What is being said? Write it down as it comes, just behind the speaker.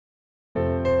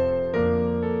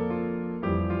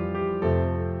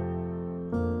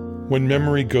When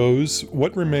memory goes,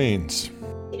 what remains?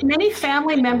 Many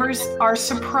family members are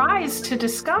surprised to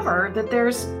discover that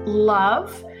there's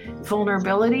love,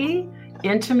 vulnerability,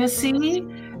 intimacy,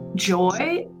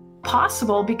 joy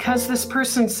possible because this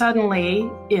person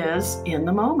suddenly is in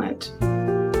the moment.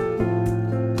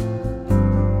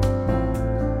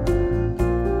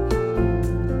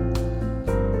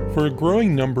 For a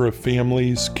growing number of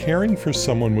families, caring for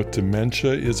someone with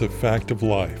dementia is a fact of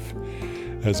life,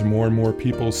 as more and more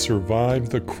people survive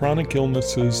the chronic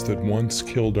illnesses that once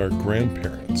killed our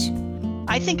grandparents.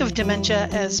 I think of dementia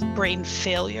as brain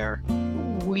failure.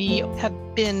 We have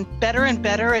been better and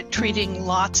better at treating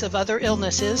lots of other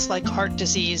illnesses like heart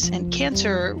disease and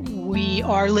cancer. We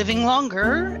are living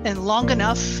longer and long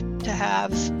enough to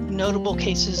have notable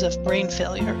cases of brain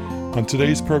failure. On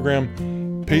today's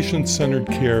program, patient-centered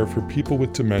care for people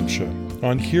with dementia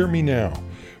on Hear Me Now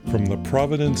from the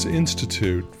Providence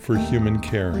Institute for Human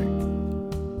Caring.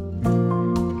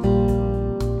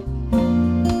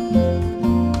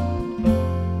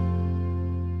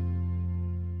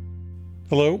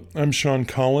 Hello, I'm Sean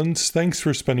Collins. Thanks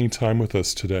for spending time with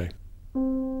us today.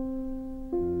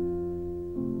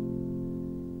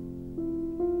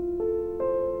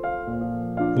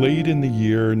 Late in the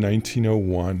year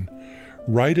 1901,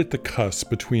 right at the cusp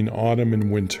between autumn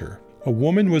and winter, a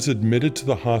woman was admitted to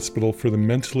the hospital for the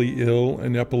mentally ill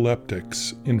and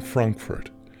epileptics in Frankfurt.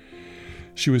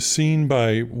 She was seen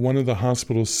by one of the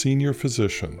hospital's senior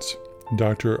physicians,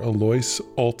 Dr. Alois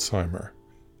Alzheimer.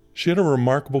 She had a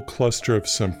remarkable cluster of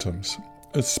symptoms,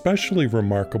 especially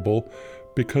remarkable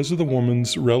because of the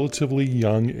woman's relatively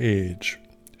young age.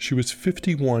 She was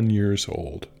 51 years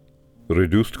old.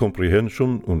 Reduced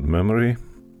comprehension and memory,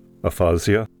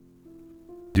 aphasia,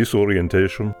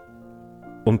 disorientation,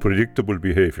 unpredictable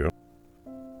behavior,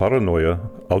 paranoia,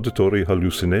 auditory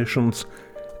hallucinations,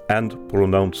 and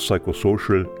pronounced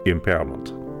psychosocial impairment.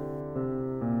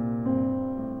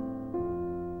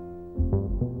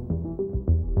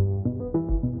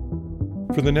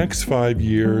 For the next 5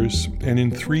 years, and in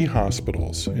 3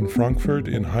 hospitals, in Frankfurt,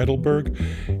 in Heidelberg,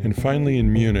 and finally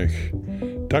in Munich,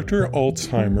 Dr.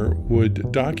 Alzheimer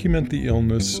would document the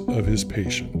illness of his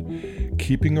patient,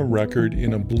 keeping a record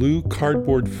in a blue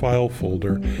cardboard file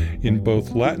folder in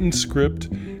both Latin script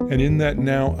and in that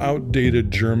now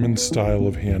outdated German style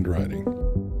of handwriting.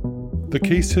 The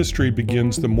case history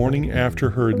begins the morning after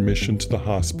her admission to the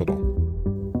hospital.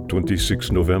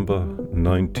 26 November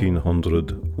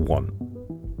 1901.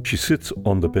 She sits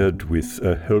on the bed with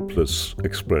a helpless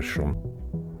expression.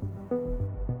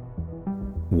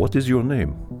 What is your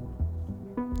name?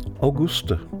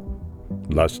 Auguste.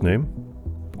 Last name?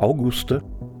 Auguste.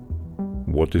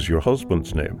 What is your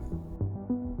husband's name?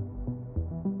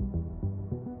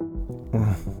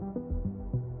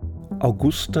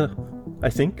 Auguste, I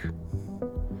think.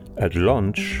 At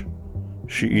lunch,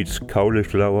 she eats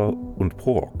cauliflower and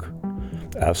pork.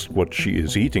 Asked what she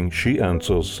is eating, she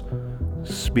answers,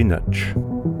 spinach.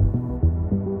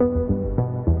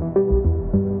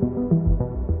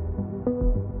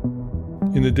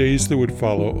 In the days that would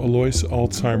follow, Alois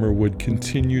Alzheimer would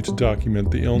continue to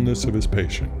document the illness of his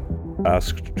patient.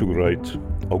 Asked to write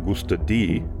Auguste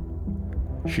D.,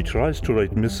 she tries to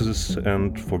write Mrs.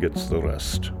 and forgets the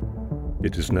rest.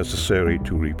 It is necessary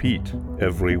to repeat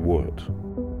every word.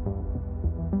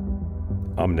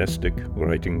 Amnestic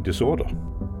writing disorder.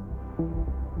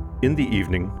 In the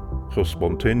evening, her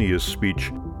spontaneous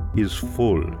speech is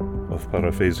full of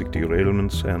paraphasic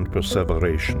derailments and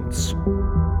perseverations.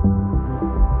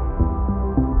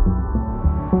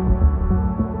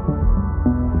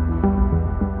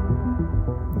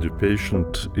 The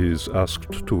patient is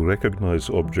asked to recognize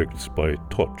objects by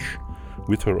touch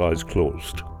with her eyes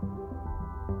closed.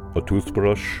 A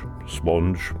toothbrush,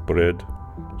 sponge, bread,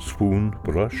 spoon,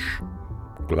 brush,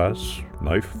 glass,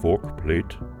 knife, fork,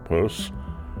 plate, purse,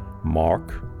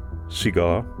 mark,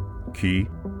 cigar, key.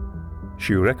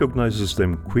 She recognizes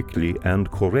them quickly and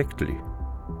correctly.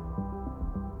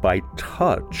 By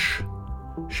touch,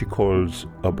 she calls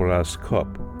a brass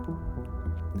cup,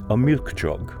 a milk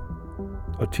jug,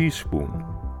 a teaspoon.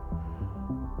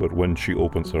 But when she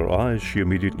opens her eyes, she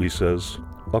immediately says,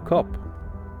 a cup.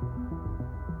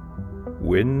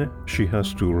 When she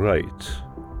has to write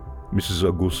Mrs.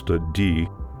 Auguste D.,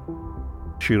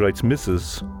 she writes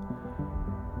Mrs.,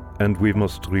 and we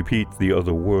must repeat the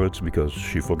other words because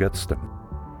she forgets them.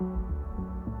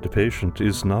 The patient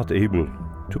is not able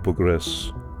to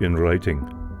progress in writing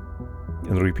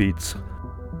and repeats,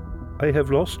 I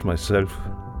have lost myself.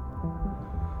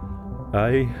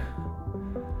 I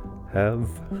have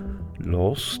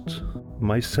lost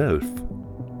myself.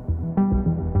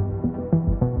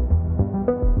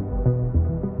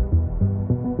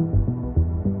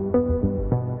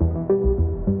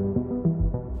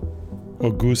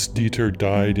 Auguste Deter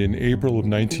died in April of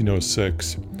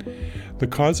 1906. The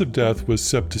cause of death was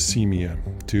septicemia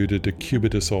due to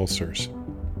decubitus ulcers.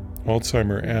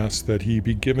 Alzheimer asked that he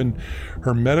be given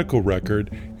her medical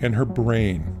record and her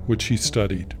brain, which he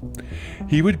studied.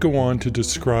 He would go on to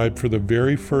describe for the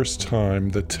very first time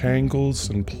the tangles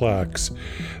and plaques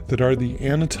that are the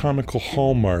anatomical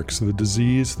hallmarks of the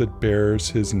disease that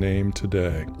bears his name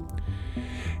today.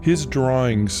 His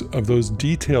drawings of those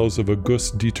details of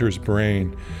Auguste Deter's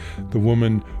brain, the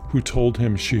woman who told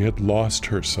him she had lost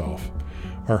herself,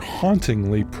 are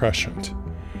hauntingly prescient.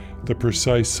 The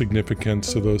precise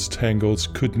significance of those tangles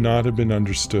could not have been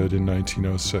understood in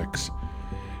 1906.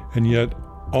 And yet,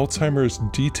 Alzheimer's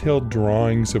detailed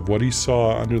drawings of what he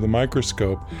saw under the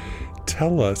microscope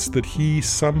tell us that he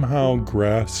somehow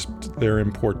grasped their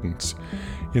importance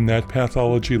in that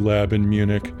pathology lab in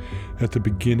Munich at the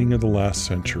beginning of the last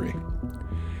century.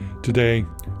 Today,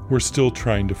 we're still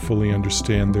trying to fully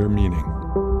understand their meaning.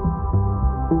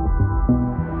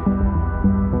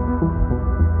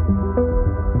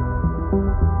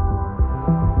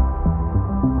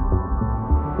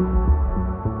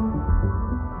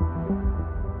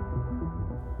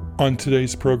 On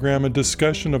today's program, a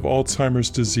discussion of Alzheimer's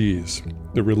disease,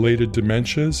 the related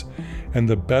dementias, and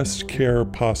the best care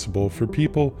possible for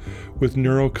people with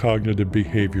neurocognitive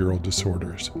behavioral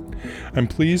disorders. I'm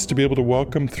pleased to be able to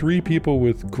welcome three people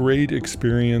with great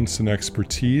experience and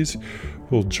expertise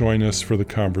who will join us for the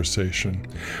conversation.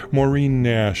 Maureen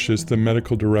Nash is the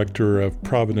medical director of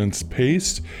Providence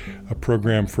PACE, a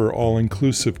program for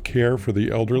all-inclusive care for the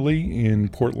elderly in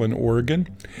Portland, Oregon.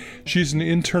 She's an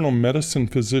internal medicine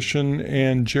physician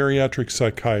and geriatric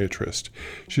psychiatrist.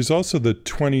 She's also the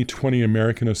 2020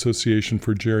 American Association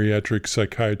for Geriatric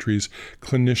Psychiatry's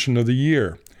Clinician of the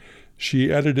Year.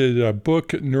 She edited a book,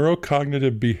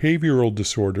 Neurocognitive Behavioral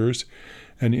Disorders,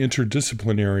 an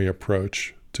Interdisciplinary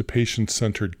Approach to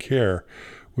Patient-Centered Care,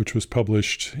 which was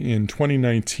published in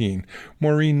 2019.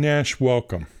 Maureen Nash,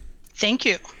 welcome. Thank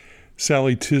you.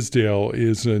 Sally Tisdale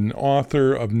is an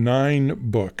author of 9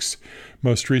 books,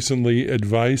 most recently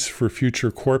Advice for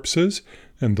Future Corpses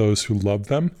and Those Who Love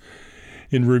Them.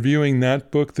 In reviewing that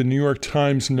book, the New York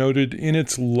Times noted in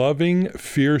its loving,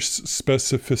 fierce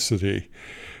specificity,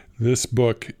 this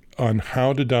book on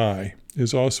how to die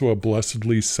is also a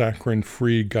blessedly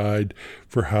saccharine-free guide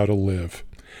for how to live.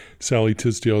 Sally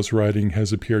Tisdale's writing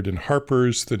has appeared in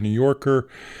Harper's, The New Yorker,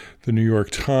 The New York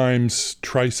Times,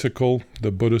 Tricycle,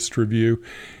 The Buddhist Review,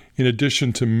 in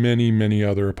addition to many, many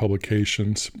other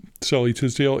publications. Sally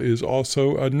Tisdale is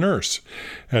also a nurse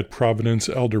at Providence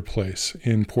Elder Place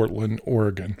in Portland,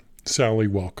 Oregon. Sally,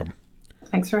 welcome.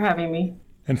 Thanks for having me.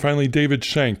 And finally, David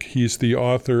Schenk. He's the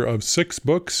author of 6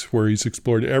 books where he's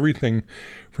explored everything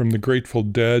from the Grateful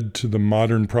Dead to the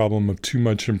modern problem of too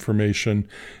much information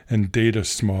and data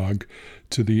smog,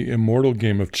 to the immortal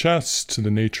game of chess, to the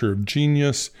nature of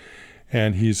genius.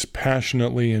 And he's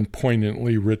passionately and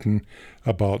poignantly written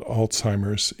about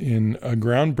Alzheimer's in a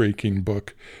groundbreaking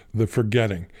book, The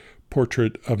Forgetting: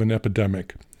 Portrait of an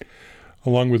Epidemic.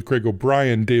 Along with Greg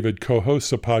O'Brien, David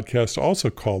co-hosts a podcast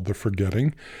also called The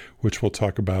Forgetting, which we'll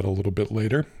talk about a little bit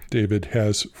later. David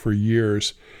has, for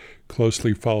years,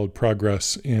 closely followed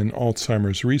progress in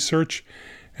Alzheimer's research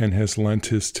and has lent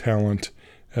his talent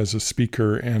as a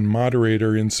speaker and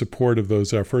moderator in support of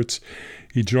those efforts.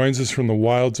 He joins us from the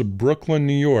wilds of Brooklyn,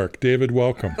 New York. David,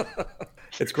 welcome.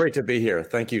 It's great to be here.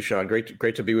 Thank you, Sean.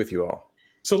 Great to be with you all.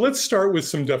 So let's start with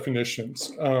some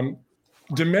definitions.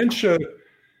 Dementia,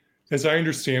 as I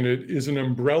understand it, is an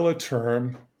umbrella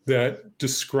term that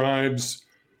describes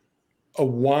a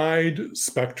wide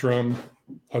spectrum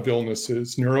of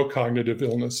illnesses, neurocognitive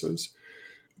illnesses,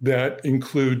 that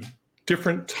include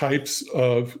different types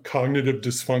of cognitive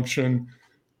dysfunction,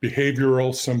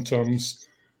 behavioral symptoms,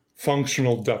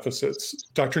 functional deficits.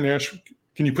 Dr. Nash,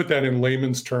 can you put that in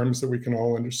layman's terms that we can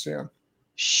all understand?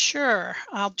 Sure,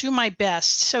 I'll do my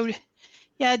best. So,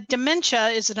 yeah, dementia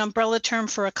is an umbrella term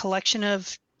for a collection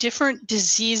of different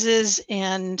diseases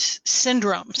and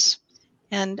syndromes.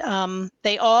 And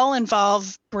they all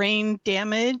involve brain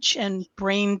damage and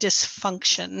brain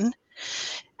dysfunction.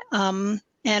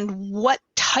 And what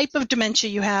type of dementia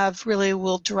you have really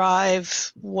will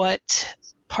drive what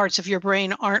parts of your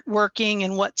brain aren't working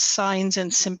and what signs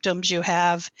and symptoms you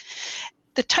have.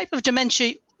 The type of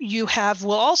dementia you have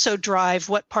will also drive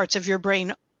what parts of your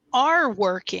brain are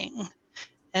working.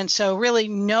 And so really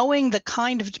knowing the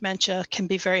kind of dementia can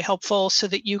be very helpful so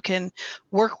that you can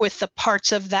work with the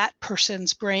parts of that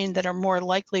person's brain that are more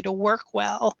likely to work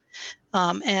well,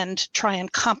 and try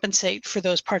and compensate for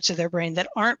those parts of their brain that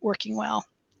aren't working well.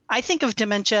 I think of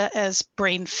dementia as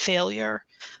brain failure.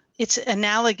 it's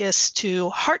analogous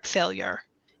to heart failure.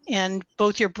 And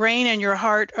both your brain and your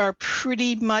heart are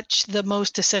pretty much the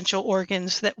most essential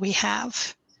organs that we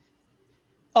have.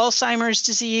 Alzheimer's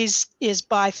disease is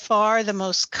by far the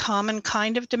most common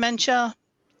kind of dementia.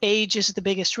 Age is the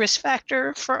biggest risk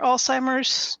factor for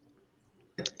Alzheimer's.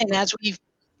 And as we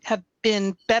have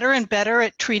been better and better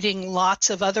at treating lots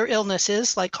of other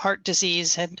illnesses like heart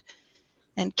disease and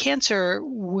cancer,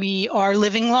 we are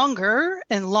living longer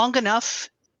and long enough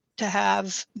to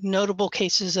have notable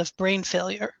cases of brain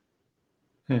failure.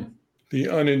 The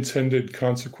unintended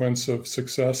consequence of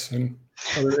success in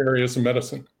other areas of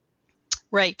medicine.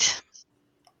 Right.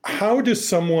 How does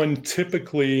someone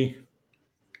typically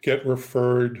get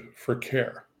referred for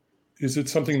care? Is it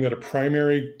something that a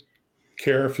primary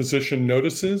care physician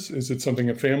notices? Is it something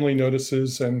a family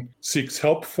notices and seeks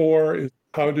help for?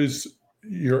 How does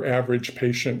your average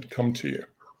patient come to you?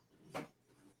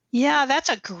 Yeah, that's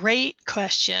a great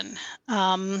question.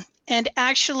 And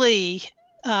actually,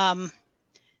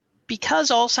 because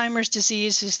Alzheimer's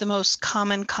disease is the most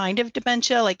common kind of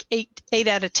dementia, like 8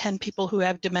 out of 10 people who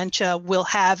have dementia will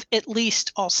have at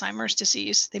least Alzheimer's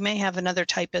disease. They may have another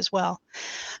type as well.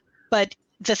 But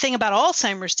the thing about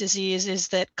Alzheimer's disease is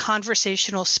that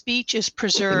conversational speech is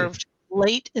preserved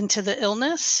late into the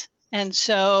illness. And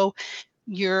so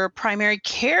your primary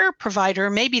care provider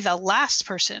may be the last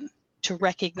person to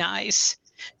recognize,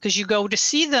 because you go to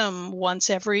see them once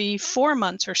every 4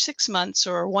 months or 6 months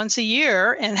or once a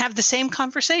year and have the same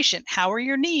conversation. How are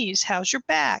your knees? How's your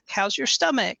back? How's your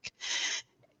stomach?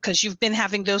 Because you've been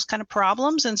having those kind of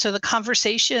problems. And so the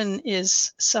conversation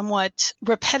is somewhat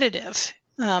repetitive.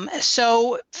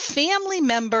 So family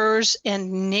members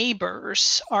and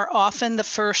neighbors are often the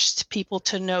first people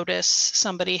to notice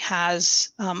somebody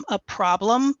has a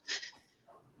problem.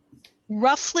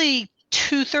 Roughly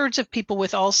 2/3 of people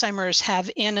with Alzheimer's have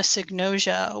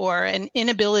anosognosia, or an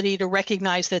inability to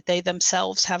recognize that they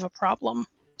themselves have a problem.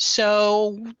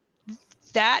 So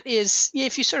that is,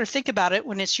 if you sort of think about it,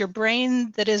 when it's your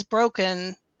brain that is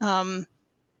broken,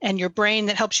 and your brain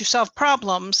that helps you solve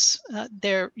problems,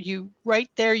 you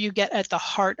get at the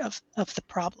heart of the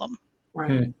problem.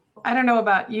 Right. I don't know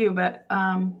about you, but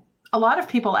a lot of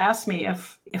people ask me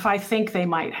if I think they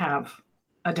might have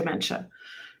a dementia.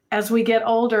 As we get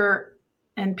older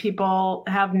and people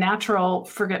have natural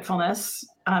forgetfulness,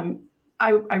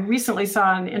 I recently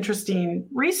saw an interesting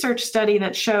research study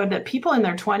that showed that people in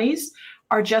their 20s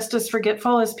are just as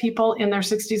forgetful as people in their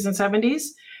 60s and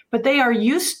 70s. But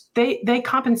they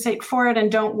compensate for it and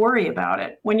don't worry about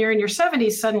it. When you're in your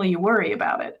 70s, suddenly you worry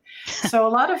about it. So a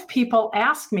lot of people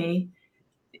ask me,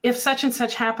 if such and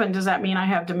such happened, does that mean I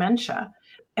have dementia?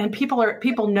 And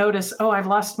people notice, oh, I've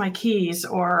lost my keys,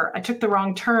 or I took the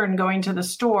wrong turn going to the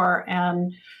store,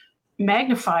 and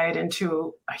magnify it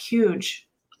into a huge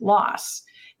loss.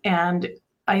 And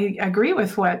I agree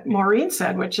with what Maureen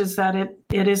said, which is that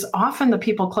it is often the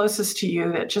people closest to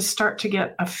you that just start to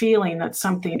get a feeling that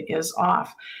something is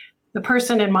off. The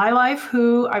person in my life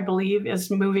who I believe is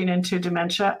moving into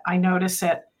dementia, I notice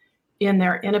it in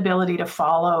their inability to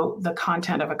follow the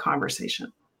content of a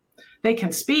conversation. They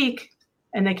can speak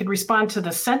and they can respond to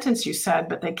the sentence you said,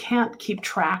 but they can't keep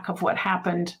track of what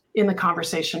happened in the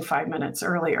conversation 5 minutes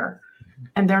earlier.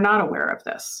 And they're not aware of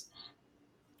this.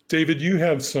 David, you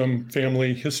have some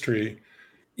family history.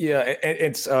 Yeah,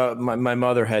 it's my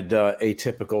mother had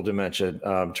atypical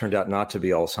dementia. Turned out not to be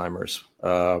Alzheimer's,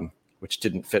 which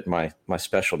didn't fit my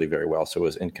specialty very well, so it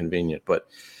was inconvenient. But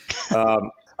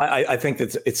I think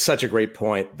that it's such a great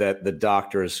point that the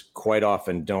doctors quite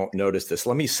often don't notice this.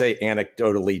 Let me say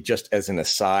anecdotally, just as an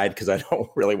aside, because I don't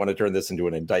really want to turn this into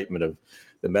an indictment of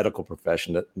the medical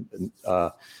profession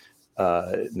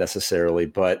necessarily,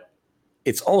 but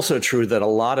it's also true that a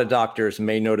lot of doctors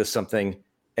may notice something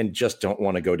and just don't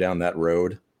want to go down that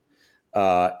road.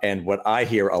 And what I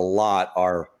hear a lot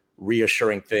are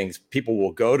reassuring things. People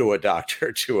will go to a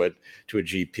doctor, to a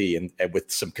GP, and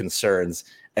with some concerns,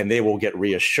 and they will get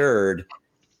reassured,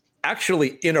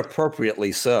 actually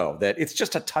inappropriately so, that it's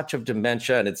just a touch of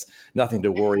dementia and it's nothing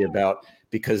to worry about,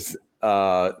 because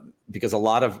a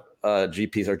lot of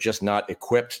GPs are just not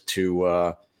equipped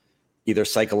to either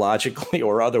psychologically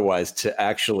or otherwise to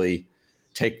actually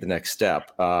take the next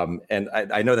step. And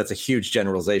I know that's a huge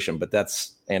generalization, but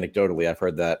that's anecdotally, I've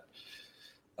heard that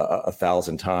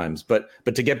 1,000 times. But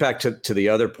to get back to the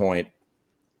other point,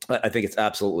 I think it's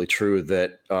absolutely true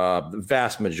that the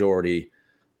vast majority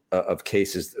of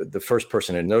cases, the first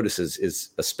person it notices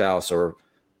is a spouse or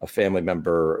a family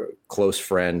member, close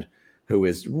friend, who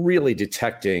is really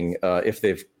detecting, if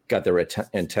they've got their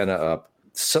antenna up,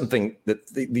 something that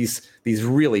these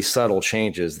really subtle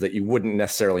changes that you wouldn't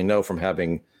necessarily know from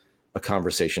having a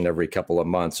conversation every couple of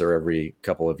months or every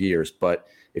couple of years. But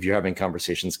if you're having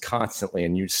conversations constantly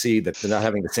and you see that they're not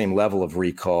having the same level of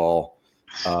recall,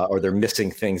 or they're missing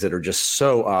things that are just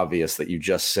so obvious that you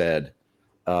just said,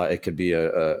 it could be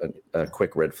a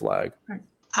quick red flag.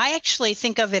 I actually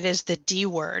think of it as the D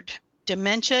word.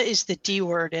 Dementia is the D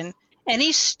word. And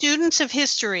any students of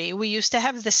history, we used to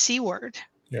have the C word.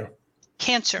 Yeah.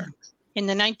 Cancer in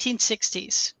the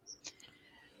 1960s.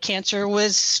 Cancer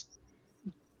was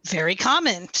very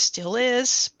common, still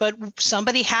is, but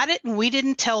somebody had it and we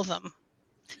didn't tell them.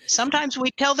 Sometimes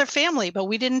we tell their family, but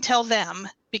we didn't tell them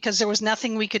because there was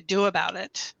nothing we could do about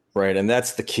it. Right. And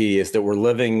that's the key, is that we're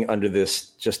living under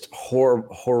this just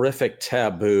horrific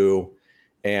taboo.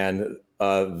 And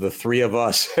the three of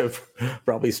us have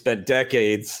probably spent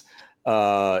decades,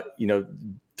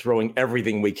 throwing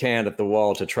everything we can at the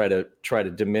wall to try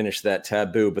to diminish that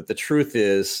taboo. But the truth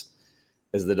is,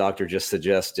 as the doctor just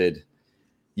suggested,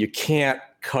 you can't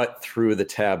cut through the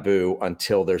taboo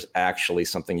until there's actually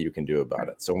something you can do about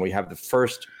it. So when we have the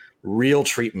first real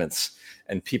treatments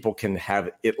and people can have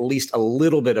at least a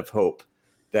little bit of hope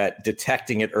that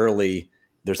detecting it early,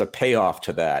 there's a payoff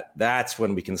to that, that's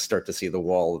when we can start to see the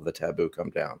wall of the taboo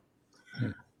come down.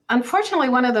 Unfortunately,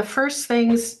 one of the first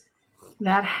things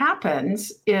that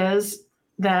happens is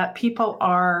that people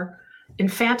are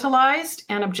infantilized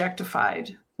and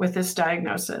objectified with this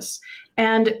diagnosis.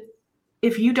 And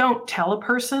if you don't tell a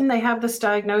person they have this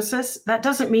diagnosis, that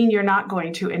doesn't mean you're not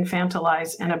going to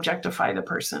infantilize and objectify the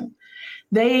person.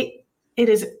 It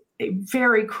is a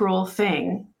very cruel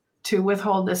thing to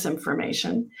withhold this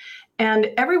information.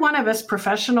 And every one of us,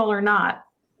 professional or not,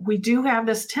 we do have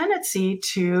this tendency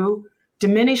to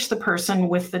diminish the person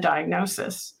with the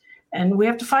diagnosis. And we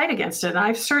have to fight against it. And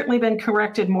I've certainly been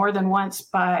corrected more than once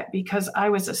because I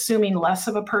was assuming less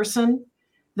of a person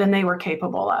than they were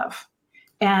capable of.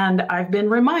 And I've been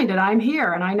reminded I'm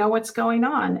here and I know what's going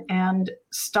on, and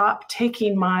stop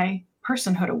taking my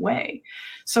personhood away.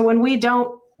 So when we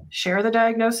don't share the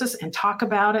diagnosis and talk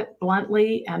about it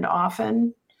bluntly and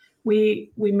often, we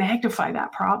magnify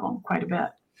that problem quite a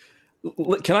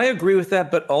bit. Can I agree with that,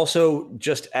 but also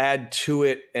just add to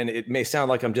it, and it may sound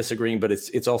like I'm disagreeing, but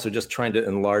it's also just trying to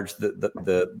enlarge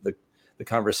the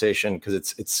conversation, because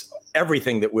it's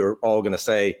everything that we're all going to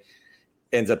say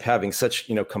ends up having such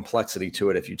complexity to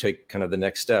it if you take kind of the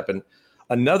next step. And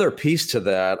another piece to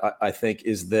that, I think,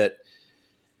 is that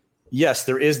yes,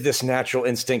 there is this natural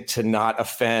instinct to not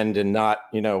offend and not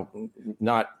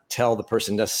tell the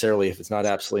person necessarily if it's not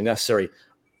absolutely necessary.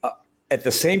 At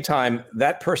the same time,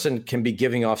 that person can be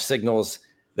giving off signals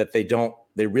that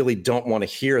they really don't want to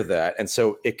hear that. And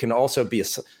so it can also be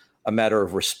a matter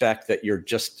of respect, that you're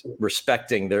just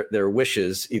respecting their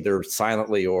wishes, either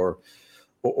silently or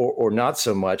not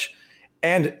so much.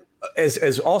 And as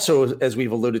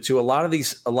we've alluded to, a lot of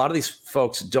these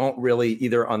folks don't really,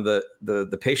 either on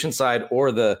the patient side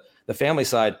or the family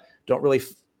side,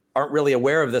 aren't really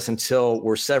aware of this until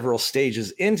we're several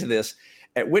stages into this,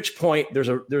 at which point there's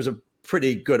a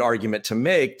pretty good argument to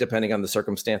make, depending on the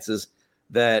circumstances,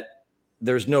 that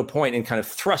there's no point in kind of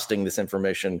thrusting this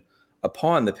information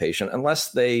upon the patient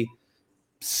unless they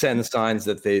send signs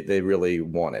that they really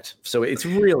want it. So it's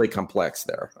really complex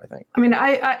there, I think. I mean,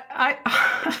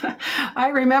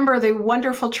 I remember the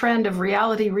wonderful trend of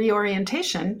reality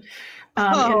reorientation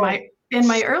in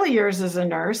my early years as a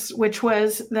nurse, which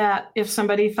was that if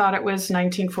somebody thought it was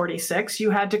 1946, you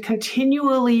had to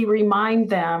continually remind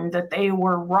them that they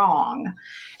were wrong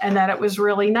and that it was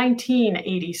really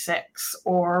 1986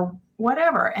 or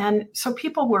whatever. And so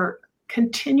people were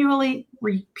continually,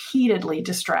 repeatedly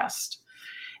distressed.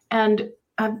 And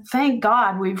thank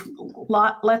God we've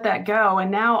let that go.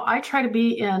 And now I try to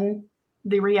be in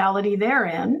the reality they're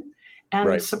in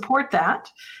and support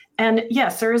that. And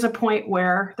yes, there is a point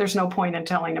where there's no point in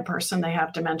telling a person they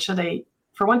have dementia.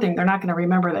 For one thing, they're not going to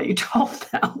remember that you told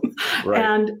them.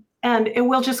 Right. And it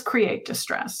will just create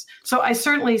distress. So I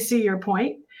certainly see your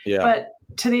point. Yeah. But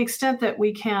to the extent that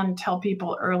we can tell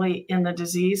people early in the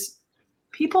disease,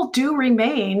 people do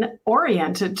remain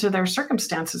oriented to their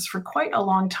circumstances for quite a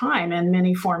long time in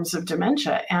many forms of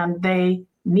dementia, and they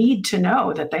need to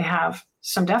know that they have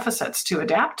some deficits to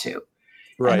adapt to.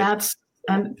 Right.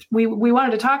 And we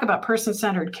wanted to talk about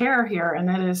person-centered care here, and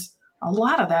a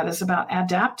lot of that is about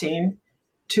adapting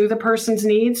to the person's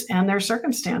needs and their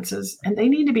circumstances, and they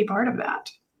need to be part of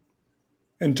that.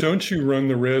 And don't you run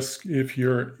the risk, if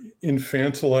you're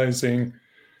infantilizing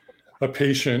a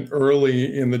patient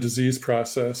early in the disease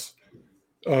process,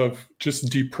 of just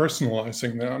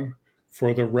depersonalizing them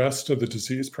for the rest of the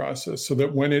disease process, so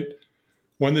that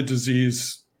when the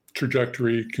disease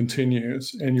trajectory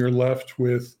continues and you're left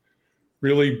with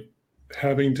really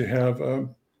having to have a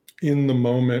in the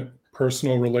moment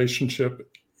personal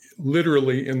relationship,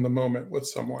 literally in the moment with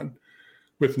someone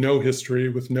with no history,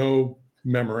 with no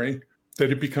memory,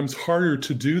 that it becomes harder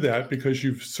to do that because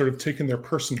you've sort of taken their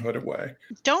personhood away.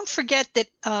 Don't forget that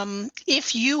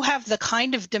if you have the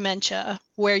kind of dementia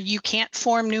where you can't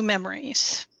form new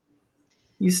memories,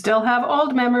 you still have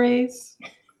old memories.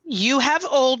 You have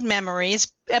old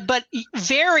memories, but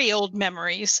very old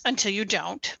memories until you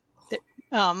don't.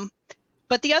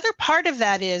 But the other part of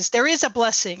that is there is a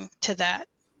blessing to that.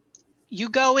 You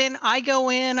go in, I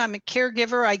go in, I'm a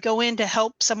caregiver, I go in to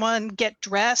help someone get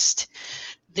dressed.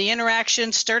 The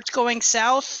interaction starts going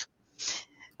south,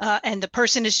 and the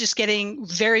person is just getting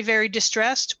very, very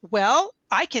distressed. Well,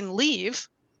 I can leave,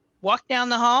 walk down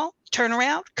the hall, turn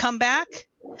around, come back.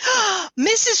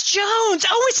 Mrs. Jones,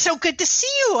 oh, it's so good to see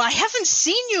you. I haven't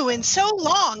seen you in so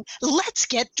long. Let's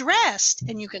get dressed.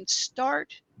 And you can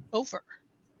start over.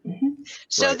 Mm-hmm.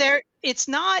 So right. There, it's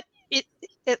not,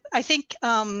 I think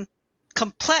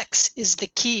complex is the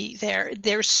key there.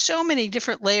 There's so many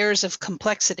different layers of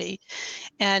complexity.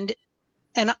 And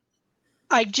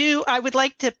I would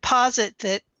like to posit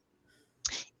that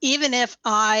even if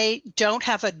I don't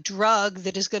have a drug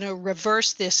that is going to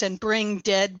reverse this and bring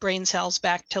dead brain cells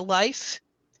back to life,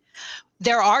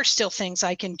 there are still things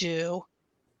I can do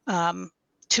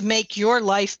to make your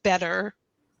life better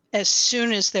as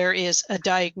soon as there is a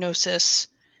diagnosis.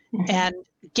 Mm-hmm. And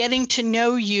getting to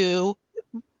know you,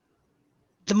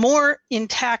 the more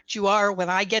intact you are when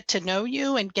I get to know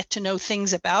you and get to know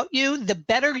things about you, the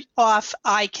better off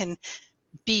I can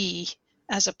be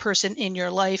as a person in your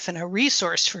life and a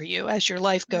resource for you as your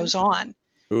life goes on.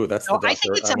 Ooh, that's so I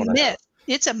think it's a myth.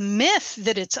 It's a myth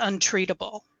that it's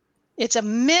untreatable. It's a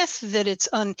myth that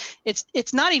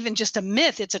it's not even just a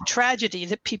myth, it's a tragedy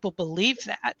that people believe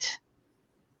that.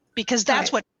 Because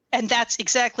that's right. And that's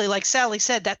exactly like Sally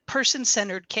said, that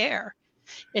person-centered care.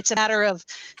 It's a matter of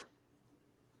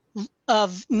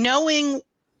knowing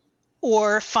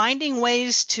or finding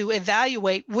ways to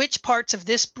evaluate which parts of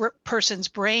this person's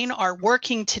brain are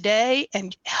working today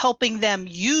and helping them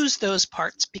use those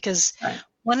parts. Because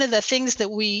one of the things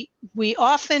that we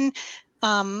often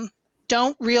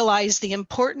don't realize the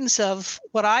importance of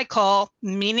what I call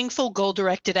meaningful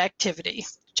goal-directed activity,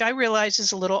 which I realize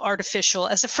is a little artificial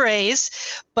as a phrase,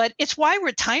 but it's why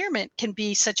retirement can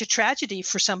be such a tragedy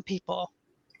for some people.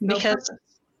 Because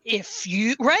if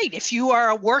you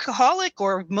are a workaholic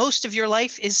or most of your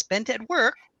life is spent at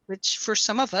work, which for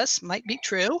some of us might be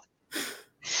true,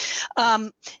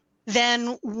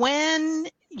 then when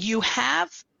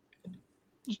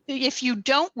if you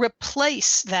don't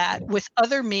replace that with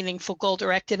other meaningful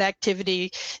goal-directed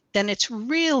activity, then it's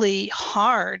really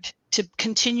hard to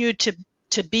continue to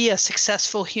be a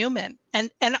successful human. And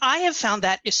I have found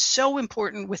that is so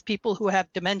important with people who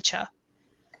have dementia.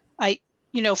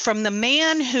 From the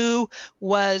man who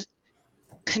was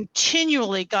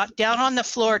continually got down on the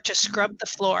floor to scrub the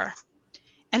floor,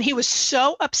 and he was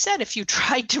so upset if you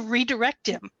tried to redirect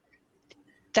him.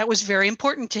 That was very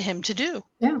important to him to do.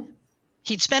 Yeah.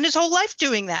 He'd spend his whole life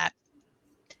doing that.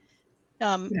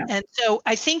 And so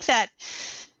I think that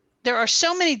there are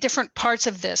so many different parts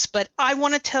of this, but I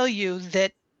want to tell you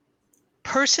that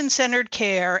person-centered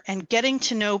care and getting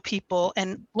to know people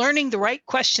and learning the right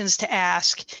questions to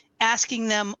ask, asking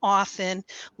them often,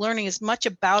 learning as much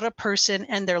about a person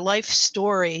and their life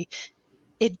story,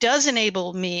 it does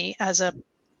enable me as a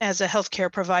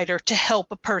healthcare provider to help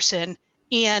a person.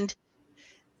 And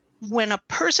when a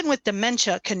person with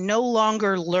dementia can no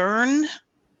longer learn,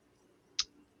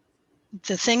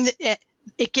 the thing that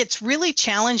it gets really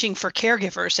challenging for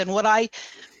caregivers. And what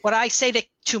I say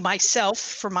to myself,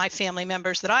 for my family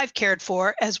members that I've cared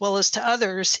for, as well as to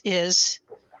others, is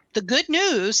the good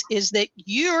news is that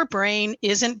your brain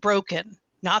isn't broken,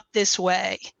 not this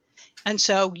way. And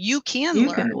so you can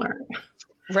learn.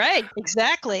 Right,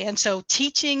 exactly. And so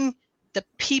teaching the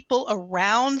people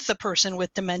around the person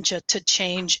with dementia to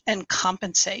change and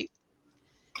compensate.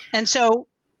 And so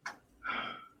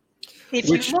if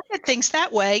you look at things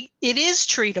that way, it is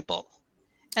treatable.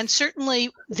 And certainly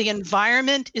the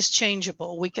environment is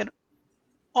changeable. We can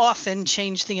often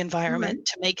change the environment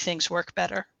to make things work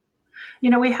better.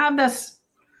 We have this,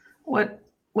 what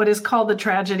is called the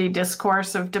tragedy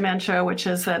discourse of dementia, which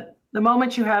is that the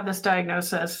moment you have this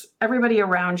diagnosis, everybody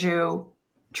around you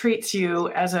treats you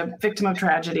as a victim of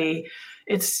tragedy.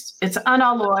 It's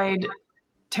unalloyed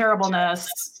terribleness,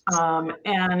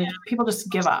 and people just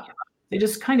give up. They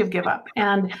just kind of give up.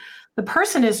 And the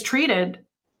person is treated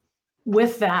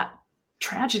with that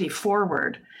tragedy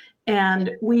forward.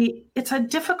 And it's a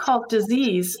difficult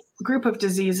disease group of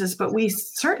diseases, but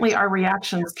certainly our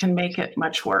reactions can make it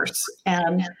much worse.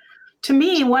 And to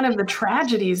me, one of the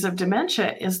tragedies of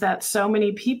dementia is that so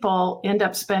many people end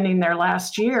up spending their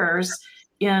last years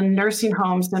in nursing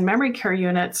homes and memory care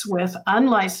units with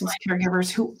unlicensed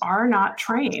caregivers who are not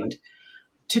trained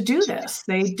to do this.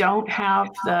 They don't have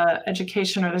the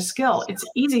education or the skill. It's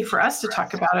easy for us to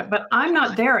talk about it, but I'm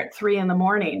not there at 3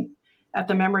 a.m. at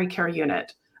the memory care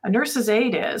unit. A nurse's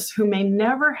aide is, who may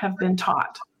never have been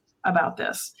taught about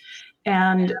this.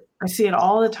 And I see it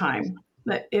all the time,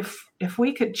 that if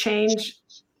we could change,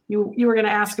 you were going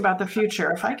to ask about the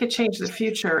future. If I could change the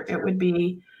future, it would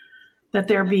be that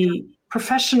there be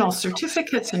professional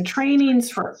certificates and trainings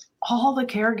for all the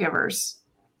caregivers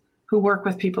who work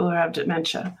with people who have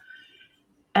dementia,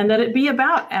 and that it be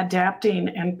about adapting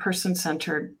and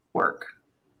person-centered work.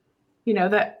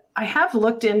 That I have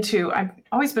looked into, I've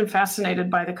always been fascinated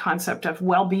by the concept of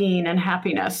well-being and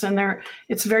happiness, and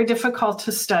it's very difficult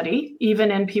to study, even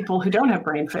in people who don't have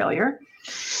brain failure.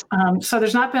 So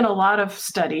there's not been a lot of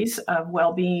studies of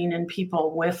well-being in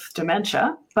people with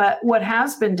dementia, but what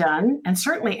has been done, and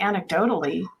certainly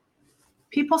anecdotally,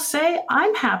 people say,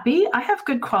 I'm happy, I have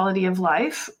good quality of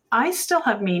life, I still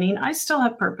have meaning, I still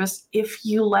have purpose if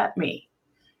you let me.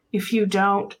 If you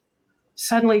don't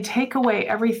suddenly take away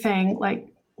everything,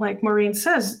 like Maureen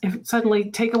says, if suddenly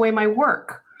take away my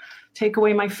work, take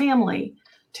away my family,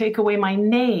 take away my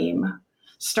name,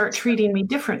 start treating me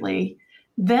differently,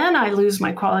 then I lose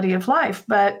my quality of life.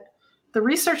 But the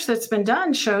research that's been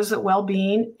done shows that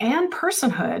well-being and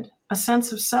personhood, a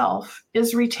sense of self,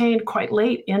 is retained quite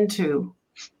late into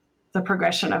the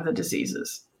progression of the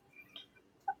diseases.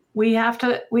 We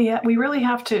really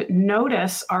have to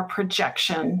notice our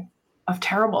projection of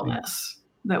terribleness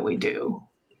that we do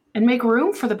and make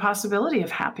room for the possibility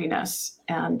of happiness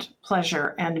and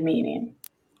pleasure and meaning.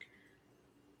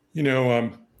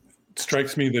 It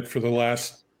strikes me that for the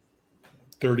last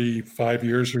 35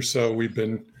 years or so, we've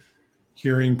been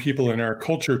hearing people in our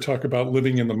culture talk about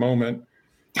living in the moment.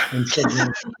 And so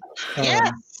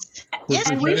Yes,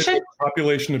 and we should. A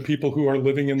population of people who are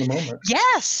living in the moment.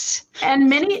 Yes. And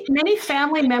many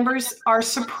family members are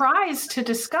surprised to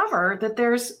discover that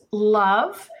there's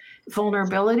love,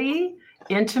 vulnerability,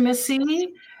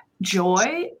 intimacy,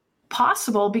 joy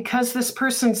possible because this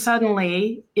person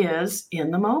suddenly is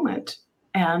in the moment.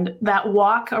 And that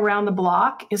walk around the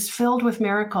block is filled with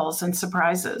miracles and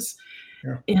surprises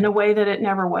in a way that it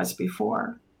never was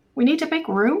before. We need to make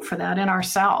room for that in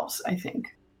ourselves, I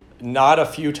think. Not a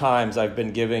few times I've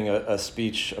been giving a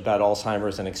speech about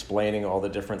Alzheimer's and explaining all the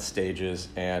different stages,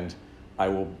 and I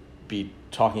will be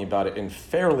talking about it in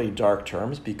fairly dark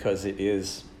terms because it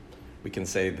is, we can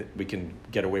say that we can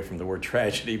get away from the word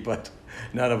tragedy, but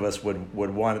none of us would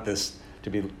want this to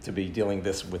be dealing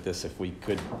with this if we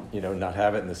could, not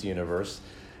have it in this universe.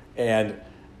 And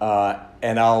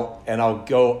I'll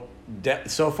go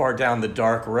so far down the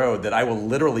dark road that I will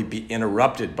literally be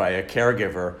interrupted by a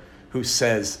caregiver who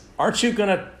says, aren't you going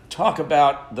to talk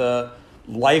about the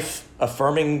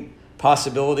life-affirming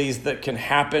possibilities that can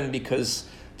happen, because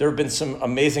there have been some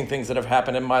amazing things that have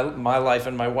happened in my life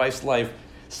and my wife's life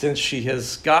since she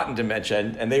has gotten dementia,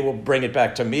 and they will bring it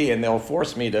back to me and they'll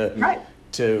force me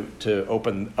to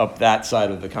open up that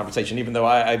side of the conversation, even though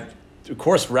I of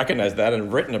course recognize that and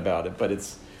have written about it, but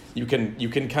you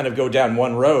can kind of go down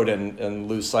one road and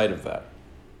lose sight of that.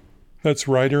 That's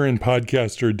writer and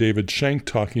podcaster David Shank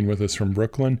talking with us from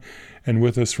Brooklyn, and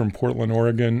with us from Portland,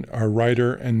 Oregon, are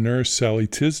writer and nurse Sally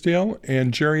Tisdale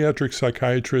and geriatric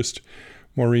psychiatrist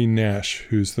Maureen Nash,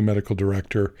 who's the medical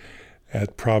director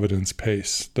at Providence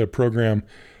PACE, the program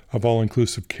of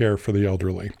all-inclusive care for the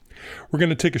elderly. We're going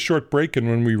to take a short break, and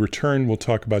when we return, we'll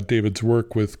talk about David's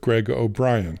work with Greg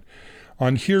O'Brien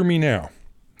on Hear Me Now.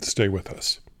 Stay with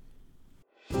us.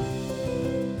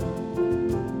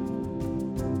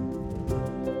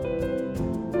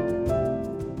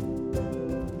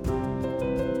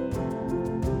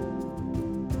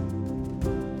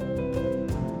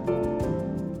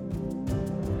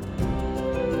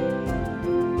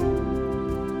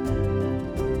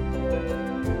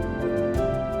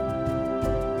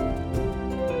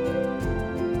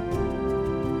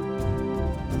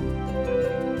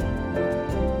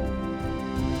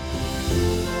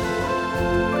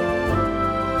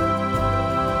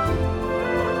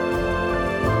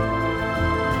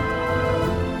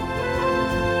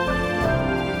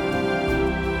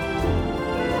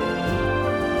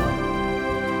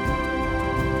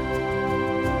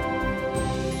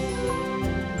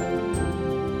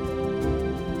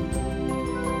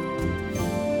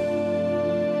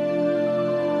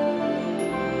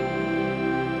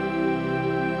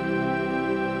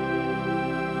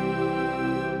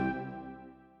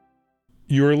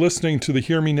 You are listening to the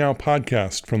Hear Me Now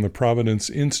podcast from the Providence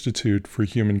Institute for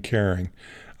Human Caring.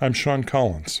 I'm Sean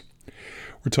Collins.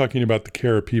 We're talking about the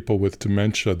care of people with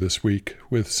dementia this week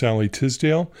with Sally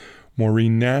Tisdale,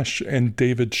 Maureen Nash, and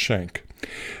David Schenk.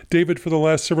 David, for the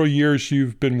last several years,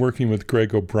 you've been working with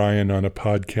Greg O'Brien on a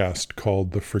podcast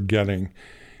called The Forgetting,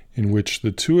 in which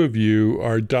the two of you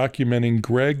are documenting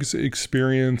Greg's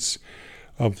experience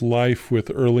of life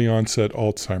with early onset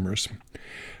Alzheimer's.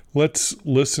 Let's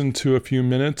listen to a few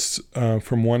minutes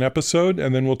from one episode,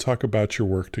 and then we'll talk about your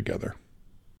work together.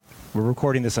 We're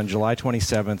recording this on July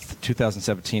 27th,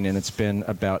 2017, and it's been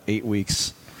about 8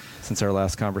 weeks since our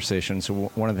last conversation. So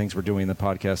one of the things we're doing in the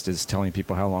podcast is telling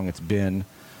people how long it's been,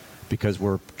 because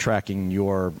we're tracking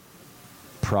your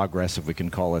progress, if we can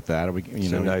call it that.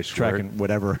 Nice tracking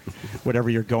whatever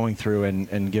you're going through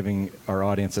and giving our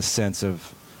audience a sense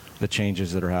of the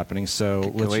changes that are happening. So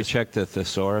can we check the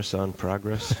thesaurus on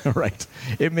progress? Right.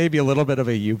 It may be a little bit of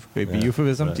a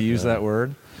euphemism to use that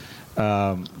word,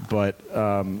 but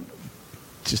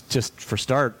just for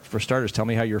starters, tell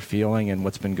me how you're feeling and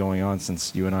what's been going on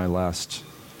since you and I last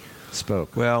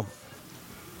spoke. Well,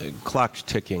 the clock's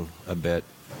ticking a bit.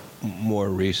 More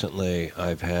recently,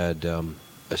 I've had a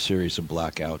series of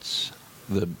blackouts.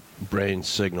 The brain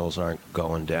signals aren't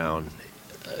going down.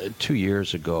 2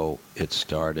 years ago it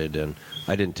started, and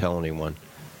I didn't tell anyone.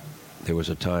 There was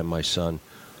a time my son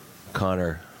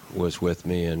Connor was with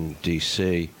me in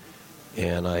D.C.,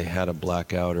 and I had a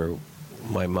blackout, or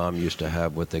my mom used to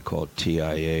have what they called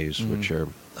TIAs, which are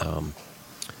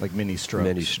like mini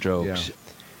strokes. Yeah.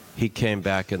 He came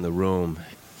back in the room.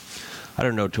 I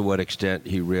don't know to what extent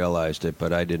he realized it,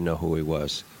 but I didn't know who he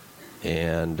was,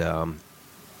 and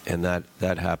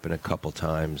that happened a couple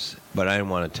times, but I didn't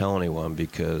want to tell anyone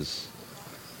because,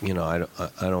 I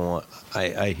don't want.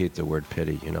 I hate the word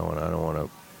pity, and I don't want to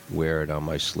wear it on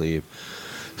my sleeve.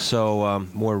 So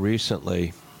more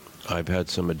recently, I've had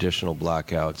some additional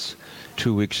blackouts.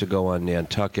 2 weeks ago on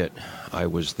Nantucket, I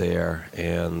was there,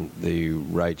 and the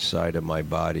right side of my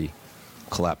body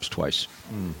collapsed twice,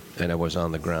 and I was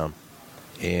on the ground,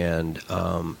 and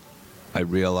I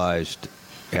realized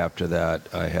after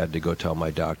that, I had to go tell my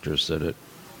doctors that it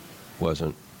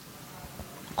wasn't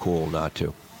cool not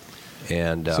to.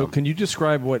 And so, can you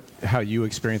describe how you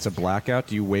experience a blackout?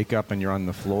 Do you wake up and you're on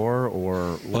the floor,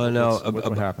 or what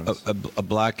happens? A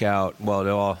blackout.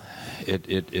 Well,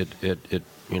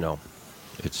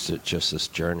 it's just this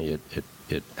journey.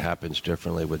 It happens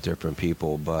differently with different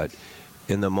people, but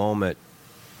in the moment,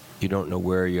 you don't know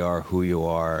where you are, who you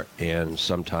are, and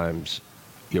sometimes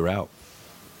you're out.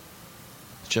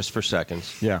 Just for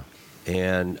seconds. Yeah.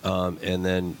 And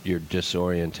then you're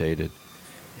disorientated,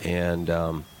 and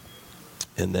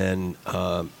then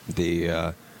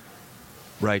the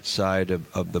right side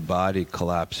of the body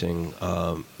collapsing.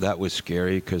 That was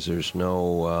scary because there's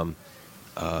no.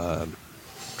 I'm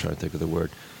trying to think of the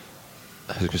word.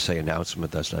 I was going to say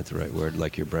announcement. That's not the right word.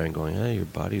 Like your brain going, "Hey, your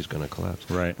body's going to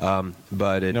collapse." Right.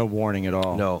 But no warning at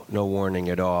all. No warning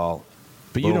at all.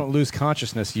 But you don't lose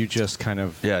consciousness. You just kind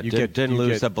of didn't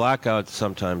lose the blackout.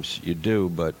 Sometimes you do,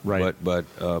 but right. but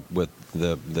with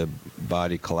the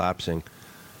body collapsing,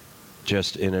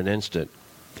 just in an instant,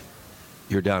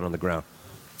 you're down on the ground.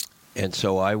 And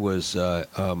so I was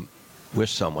with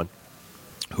someone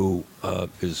who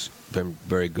has been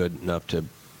very good enough to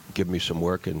give me some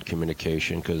work in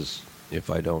communication, because if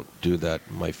I don't do that,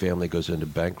 my family goes into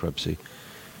bankruptcy.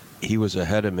 He was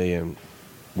ahead of me, and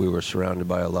we were surrounded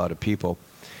by a lot of people,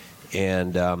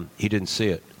 and he didn't see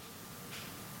it,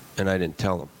 and I didn't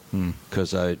tell him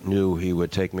because I knew he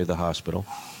would take me to the hospital.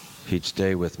 He'd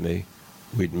stay with me.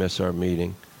 We'd miss our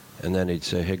meeting, and then he'd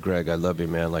say, "Hey, Greg, I love you,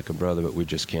 man, like a brother, but we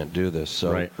just can't do this."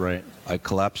 So right. I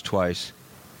collapsed twice,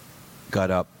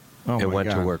 got up, and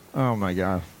went to work. Oh, my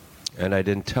God. And I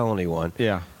didn't tell anyone.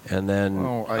 Yeah. And then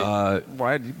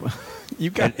why? You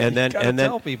got to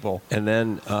tell people. And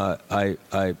then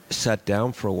I sat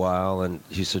down for a while, and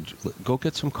he said, "Go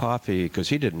get some coffee," because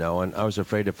he didn't know, and I was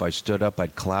afraid if I stood up,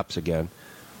 I'd collapse again.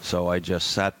 So I just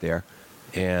sat there,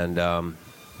 and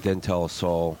didn't tell a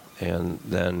soul. And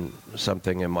then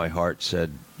something in my heart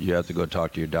said, "You have to go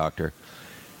talk to your doctor,"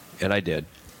 and I did.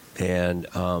 And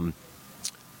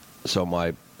so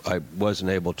I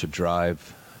wasn't able to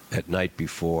drive at night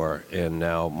before, and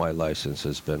now my license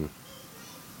has been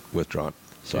withdrawn,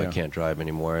 so I can't drive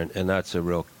anymore, and that's a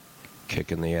real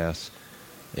kick in the ass.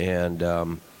 And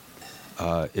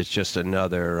it's just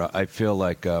another. I feel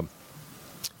like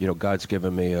God's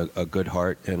given me a good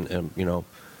heart, and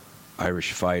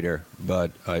Irish fighter,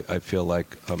 but I feel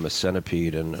like I'm a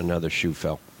centipede, and another shoe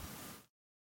fell.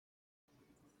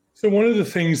 So one of the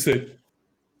things that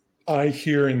I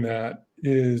hear in that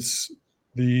is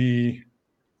the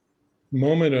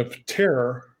moment of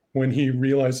terror when he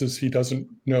realizes he doesn't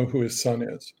know who his son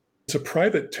is. It's a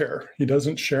private terror. He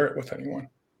doesn't share it with anyone.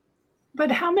 But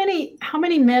how many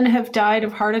men have died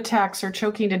of heart attacks or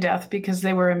choking to death because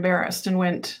they were embarrassed and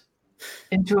went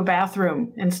into a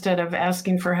bathroom instead of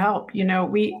asking for help?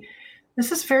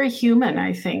 This is very human,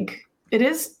 I think. It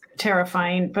is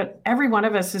terrifying, but every one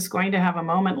of us is going to have a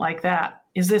moment like that.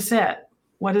 Is this it?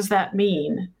 What does that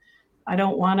mean? I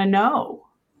don't want to know.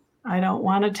 I don't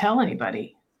want to tell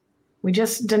anybody.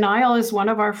 Denial is one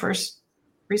of our first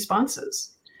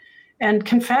responses. And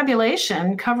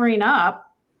confabulation, covering up,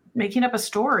 making up a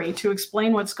story to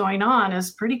explain what's going on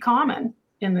is pretty common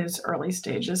in these early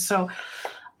stages. So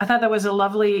I thought I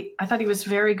thought he was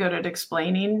very good at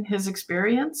explaining his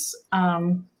experience.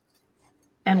 And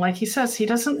like he says, he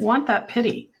doesn't want that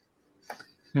pity.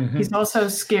 Mm-hmm. He's also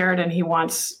scared, and he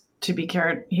wants to be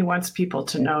cared. He wants people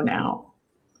to know now.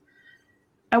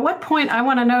 At what point, I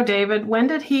want to know, David, when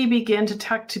did he begin to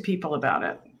talk to people about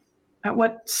it? At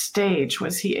what stage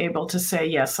was he able to say,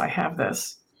 yes, I have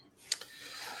this?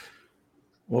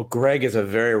 Well, Greg is a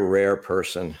very rare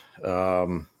person.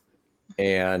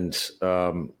 And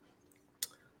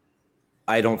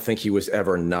I don't think he was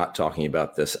ever not talking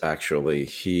about this, actually.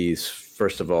 He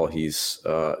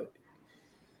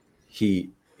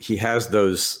has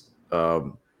those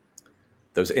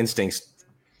instincts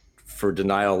for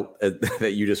denial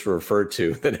that you just referred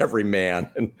to, that every man,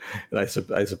 and I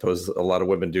suppose a lot of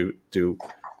women do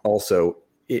also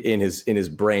in his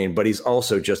brain, but he's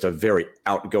also just a very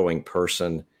outgoing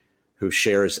person who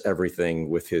shares everything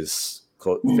with his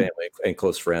family and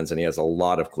close friends. And he has a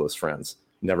lot of close friends.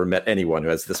 Never met anyone who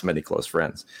has this many close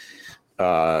friends.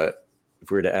 If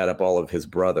we were to add up all of his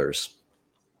brothers,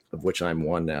 of which I'm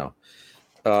one now.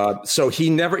 So he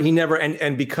never,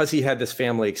 and because he had this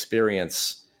family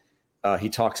experience, he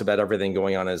talks about everything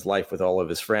going on in his life with all of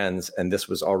his friends. And this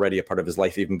was already a part of his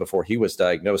life even before he was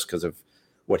diagnosed, because of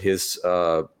what his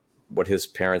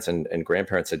parents and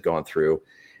grandparents had gone through.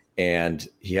 And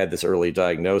he had this early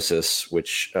diagnosis,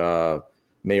 which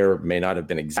may or may not have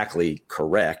been exactly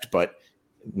correct, but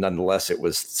nonetheless,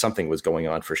 something was going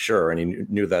on for sure. And he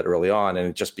knew that early on, and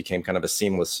it just became kind of a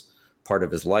seamless part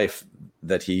of his life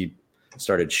that he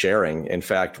started sharing. In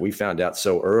fact, we found out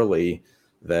so early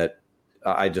that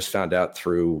I just found out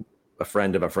through a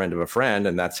friend of a friend of a friend.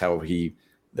 And that's how he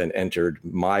then entered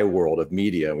my world of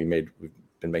media. We've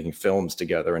been making films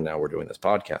together, and now we're doing this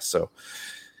podcast. So,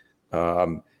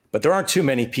 but there aren't too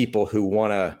many people who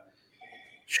want to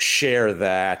share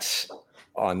that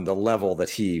on the level that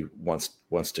he wants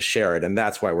to share it. And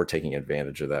that's why we're taking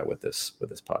advantage of that with this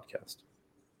podcast.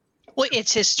 Well,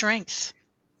 it's his strength.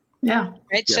 Yeah.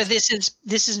 Right. Yes. So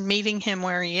this is meeting him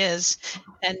where he is.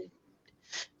 And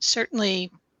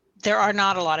certainly there are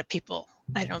not a lot of people,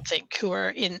 I don't think, who are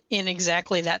in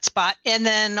exactly that spot. And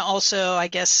then also, I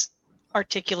guess,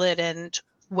 articulate and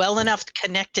well enough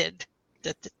connected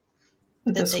that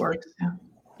this works.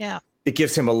 Yeah. It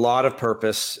gives him a lot of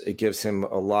purpose. It gives him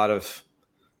a lot of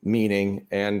meaning,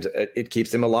 and it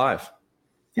keeps him alive.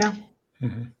 Yeah.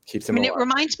 Mm-hmm. Keeps him alive. It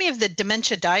reminds me of the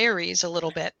Dementia Diaries a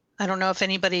little bit. I don't know if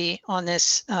anybody on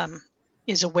this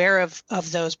is aware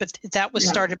of those, but that was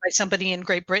started by somebody in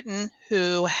Great Britain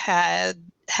who had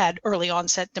early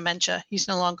onset dementia. He's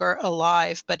no longer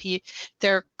alive, but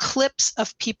they're clips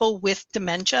of people with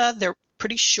dementia. They're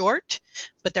pretty short,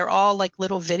 but they're all like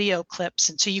little video clips.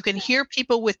 And so you can hear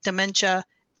people with dementia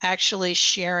actually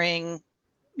sharing,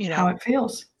 how it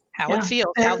feels. It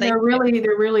feels. They're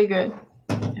really good.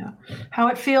 Yeah. How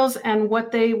it feels and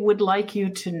what they would like you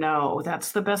to know.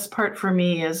 That's the best part for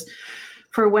me, is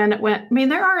for when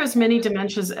there are as many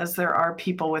dementias as there are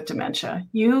people with dementia.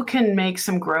 You can make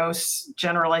some gross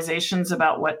generalizations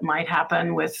about what might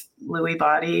happen with Lewy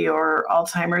body or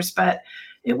Alzheimer's, but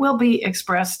it will be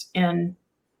expressed in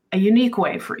a unique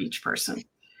way for each person.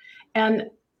 And,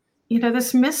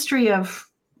 this mystery of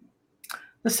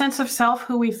the sense of self,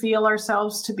 who we feel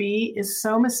ourselves to be, is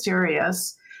so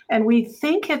mysterious. And we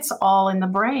think it's all in the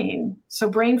brain. So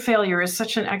brain failure is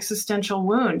such an existential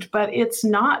wound, but it's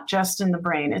not just in the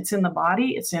brain. It's in the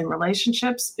body, it's in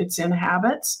relationships, it's in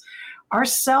habits. Our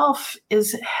self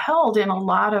is held in a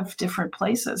lot of different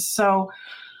places. So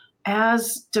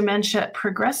as dementia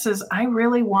progresses, I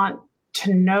really want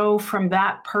to know from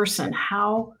that person,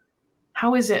 how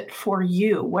is it for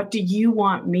you? What do you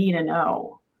want me to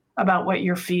know about what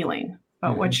you're feeling?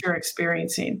 About what you're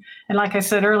experiencing. And like I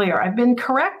said earlier, I've been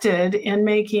corrected in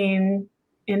being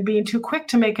too quick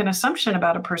to make an assumption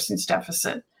about a person's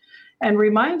deficit, and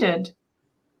reminded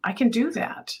I can do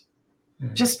that.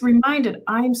 Just reminded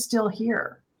I'm still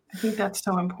here I think that's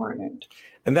so important.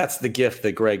 And that's the gift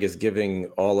that Greg is giving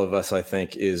all of us, I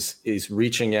think, is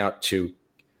reaching out to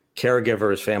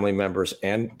caregivers, family members,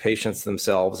 and patients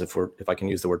themselves, if I can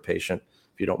use the word patient,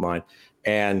 if you don't mind,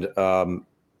 and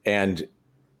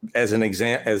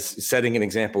as setting an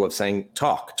example of saying,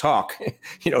 talk,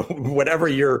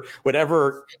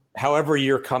 however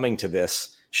you're coming to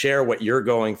this, share what you're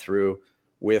going through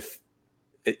with,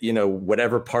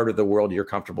 whatever part of the world you're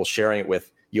comfortable sharing it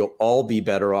with. You'll all be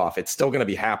better off. It's still going to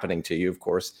be happening to you, of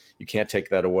course. You can't take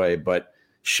that away, but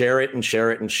share it and share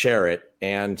it and share it,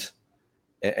 and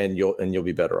you'll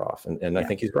be better off. And I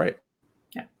think he's right.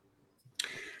 Yeah.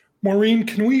 Maureen,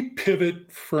 can we pivot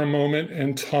for a moment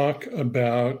and talk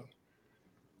about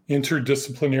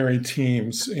interdisciplinary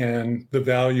teams and the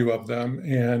value of them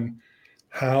and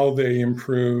how they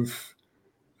improve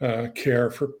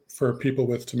care for people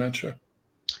with dementia?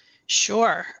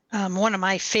 Sure. One of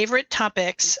my favorite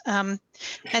topics. And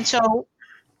so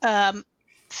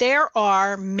there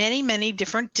are many, many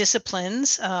different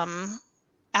disciplines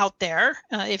out there,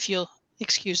 if you'll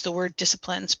excuse the word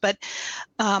disciplines, but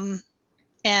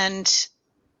and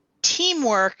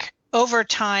teamwork over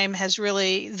time has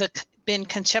really been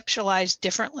conceptualized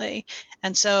differently.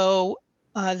 And so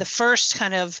the first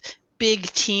kind of big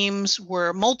teams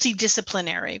were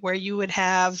multidisciplinary, where you would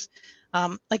have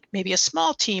like maybe a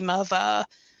small team of a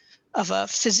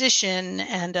physician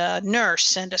and a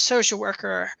nurse and a social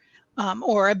worker,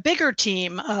 or a bigger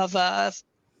team of a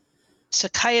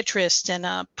psychiatrist and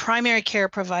a primary care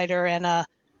provider and a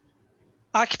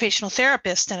occupational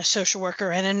therapist and a social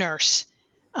worker and a nurse.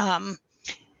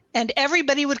 And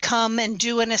everybody would come and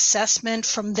do an assessment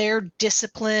from their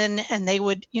discipline, and they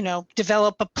would,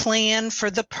 develop a plan for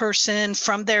the person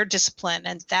from their discipline,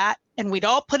 and we'd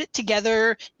all put it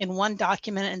together in one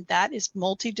document, and that is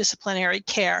multidisciplinary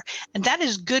care. And that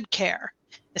is good care,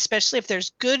 especially if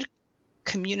there's good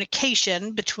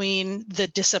communication between the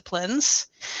disciplines.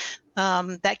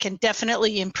 That can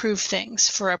definitely improve things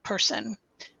for a person.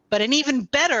 But an even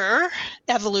better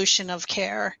evolution of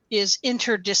care is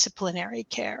interdisciplinary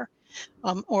care,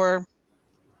 or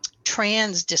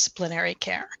transdisciplinary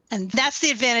care. And that's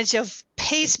the advantage of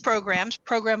PACE programs,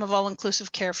 Program of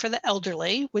All-Inclusive Care for the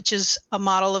Elderly, which is a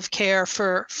model of care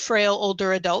for frail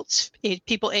older adults,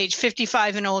 people age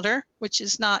 55 and older, which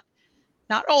is not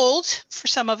old for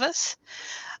some of us.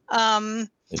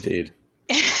 Indeed.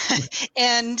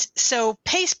 And so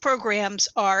PACE programs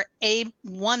are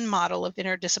one model of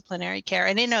interdisciplinary care.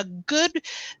 And in a good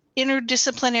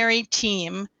interdisciplinary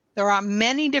team, there are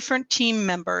many different team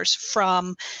members,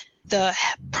 from the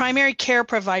primary care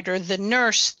provider, the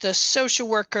nurse, the social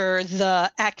worker, the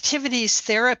activities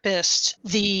therapist,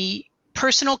 the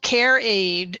personal care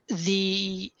aide,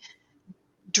 the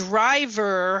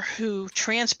driver who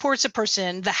transports a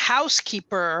person, the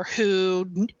housekeeper who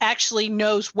actually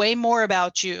knows way more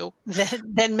about you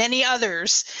than many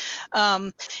others,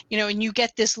 and you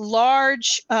get this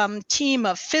large team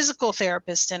of physical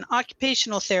therapists and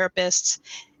occupational therapists,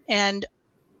 and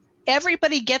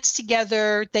everybody gets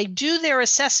together, they do their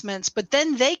assessments, but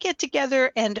then they get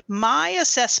together, and my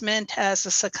assessment as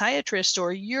a psychiatrist,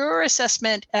 or your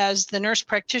assessment as the nurse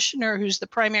practitioner who's the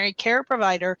primary care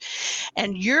provider,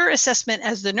 and your assessment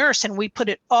as the nurse, and we put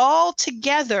it all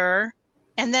together,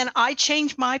 and then I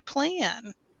change my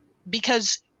plan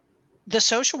because the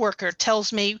social worker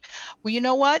tells me, well, you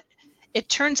know what? It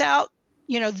turns out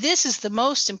this is the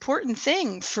most important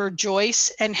thing for Joyce,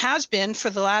 and has been for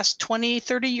the last 20,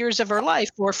 30 years of her life,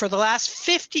 or for the last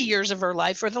 50 years of her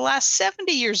life, or the last 70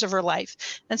 years of her life.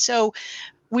 And so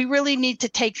we really need to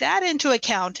take that into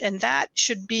account. And that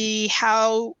should be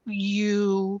how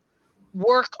you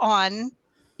work on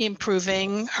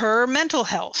improving her mental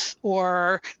health,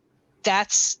 or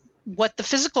that's what the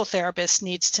physical therapist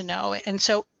needs to know. And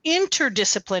so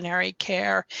interdisciplinary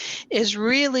care is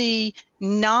really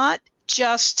not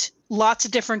just lots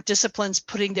of different disciplines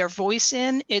putting their voice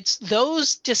in. It's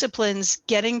those disciplines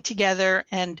getting together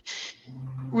and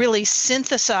really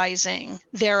synthesizing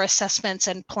their assessments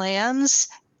and plans.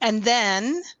 And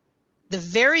then the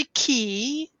very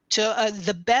key to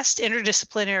the best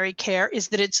interdisciplinary care is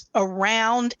that it's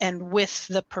around and with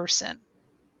the person.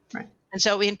 Right. And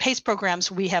so in PACE programs,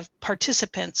 we have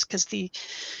participants, because the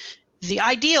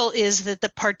ideal is that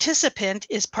the participant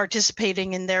is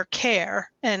participating in their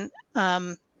care. And,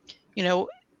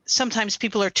 sometimes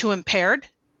people are too impaired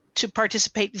to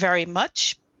participate very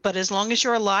much, but as long as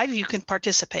you're alive, you can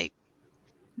participate.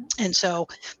 And so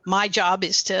my job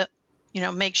is to,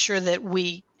 make sure that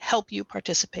we help you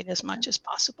participate as much as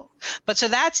possible. But so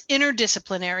that's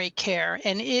interdisciplinary care.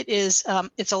 And it is,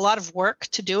 it's a lot of work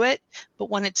to do it, but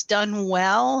when it's done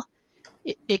well,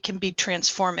 it can be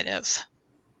transformative.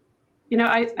 You know,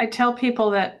 I tell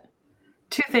people that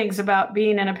two things about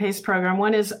being in a PACE program.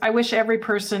 One is I wish every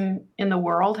person in the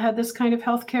world had this kind of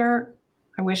healthcare.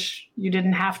 I wish you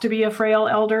didn't have to be a frail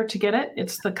elder to get it.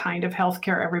 It's the kind of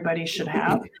healthcare everybody should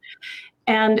have.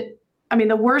 And I mean,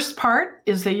 the worst part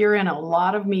is that you're in a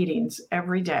lot of meetings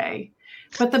every day.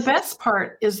 But the best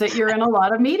part is that you're in a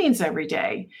lot of meetings every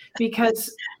day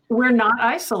because we're not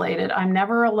isolated. I'm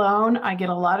never alone. I get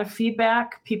a lot of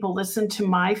feedback. People listen to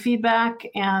my feedback,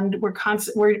 and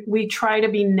we try to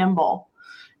be nimble.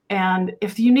 And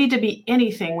if you need to be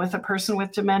anything with a person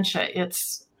with dementia,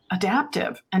 it's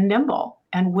adaptive and nimble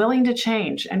and willing to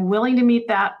change and willing to meet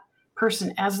that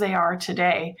person as they are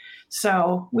today.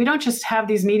 So we don't just have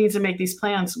these meetings and make these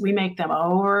plans. We make them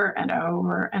over and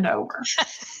over and over.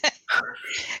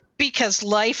 Because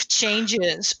life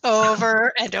changes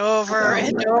over and over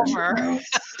and over.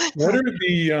 What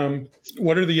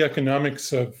are the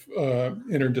economics of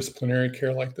interdisciplinary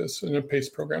care like this in a PACE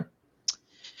program?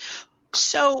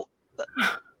 So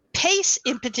PACE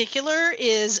in particular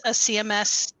is a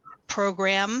CMS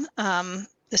program,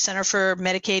 the Center for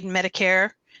Medicaid and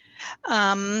Medicare.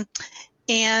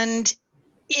 And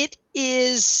it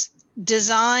is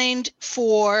designed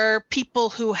for people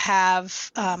who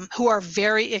are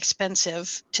very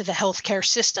expensive to the healthcare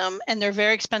system, and they're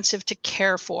very expensive to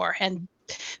care for. And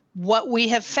what we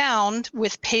have found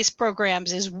with PACE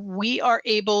programs is we are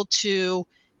able to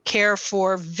care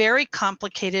for very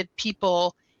complicated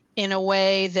people in a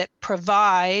way that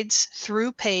provides,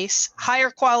 through PACE,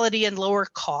 higher quality and lower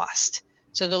cost.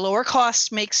 So the lower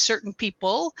cost makes certain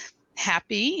people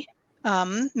happy,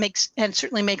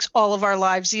 certainly makes all of our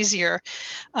lives easier.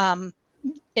 And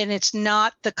it's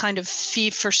not the kind of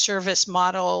fee-for-service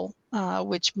model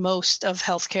which most of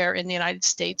healthcare in the United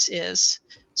States is.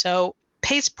 So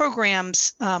PACE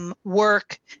programs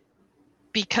work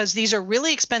because these are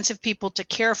really expensive people to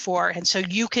care for. And so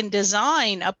you can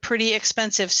design a pretty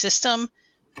expensive system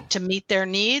to meet their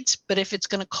needs, but if it's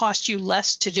going to cost you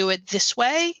less to do it this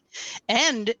way,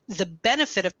 and the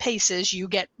benefit of PACE is you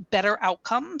get better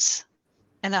outcomes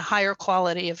and a higher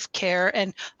quality of care,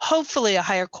 and hopefully a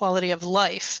higher quality of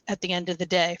life at the end of the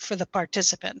day for the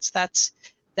participants. That's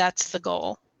the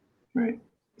goal. Right.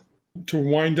 To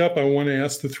wind up, I want to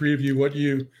ask the three of you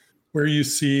where you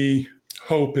see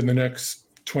hope in the next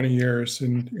 20 years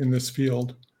in this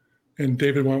field. And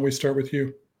David, why don't we start with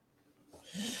you?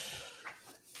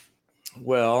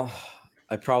 Well,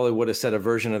 I probably would have said a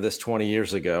version of this 20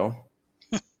 years ago.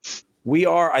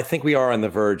 I think we are on the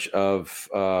verge of,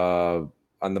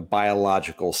 on the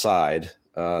biological side,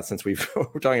 since we're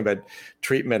talking about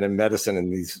treatment and medicine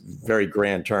in these very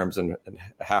grand terms, and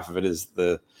half of it is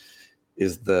the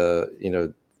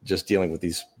just dealing with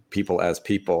these people as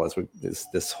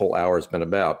this whole hour has been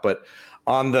about. But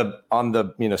on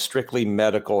the strictly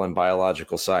medical and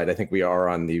biological side, I think we are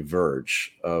on the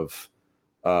verge of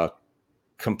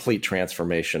complete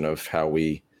transformation of how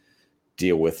we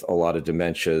deal with a lot of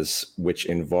dementias, which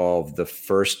involve the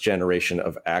first generation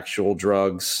of actual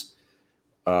drugs,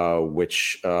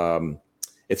 which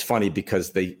it's funny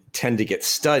because they tend to get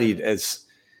studied as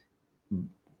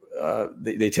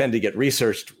they tend to get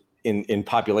researched in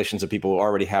populations of people who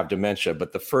already have dementia.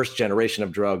 But the first generation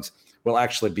of drugs will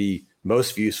actually be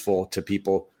most useful to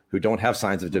people who don't have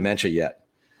signs of dementia yet.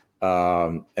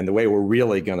 And the way we're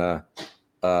really going to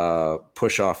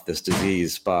push off this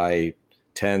disease by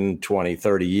 10, 20,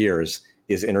 30 years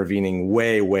is intervening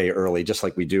way, way early, just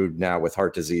like we do now with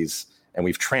heart disease. And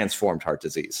we've transformed heart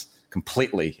disease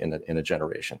completely in a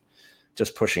generation,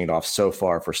 just pushing it off so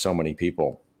far for so many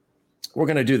people. We're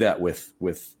going to do that with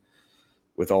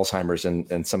Alzheimer's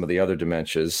and some of the other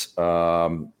dementias.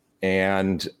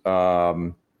 And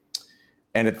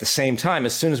at the same time,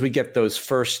 as soon as we get those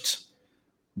first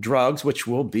drugs, which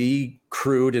will be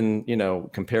crude and,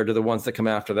 compared to the ones that come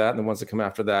after that and the ones that come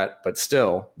after that, but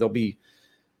still it'll be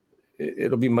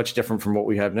much different from what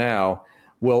we have now.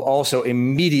 We'll also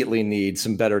immediately need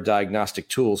some better diagnostic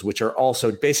tools, which are also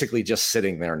basically just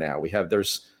sitting there now.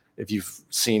 If you've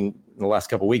seen in the last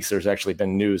couple of weeks, there's actually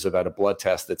been news about a blood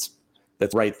test that's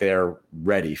right there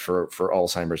ready for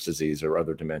Alzheimer's disease or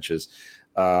other dementias.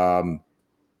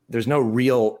 There's no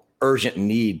real urgent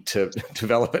need to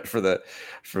develop it for the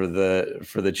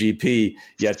GP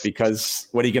yet, because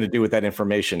what are you going to do with that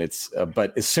information?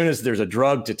 But as soon as there's a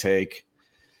drug to take,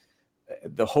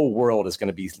 the whole world is going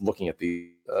to be looking at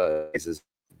these diseases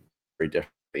very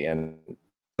differently, and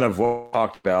none of what we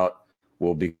talked about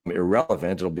will become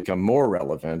irrelevant. It'll become more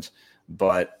relevant,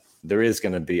 but there is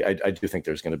going to be, I do think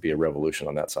there's going to be a revolution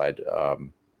on that side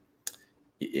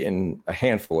in a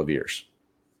handful of years.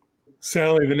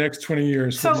 Sally, the next 20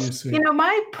 years, what do you see?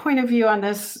 My point of view on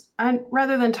this,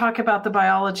 rather than talk about the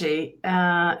biology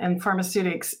and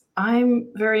pharmaceutics, I'm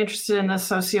very interested in the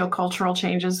sociocultural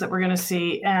changes that we're going to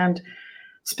see, and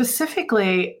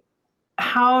specifically,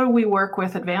 how do we work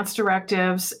with advanced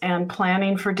directives and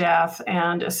planning for death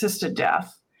and assisted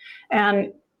death?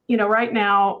 And, right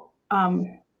now,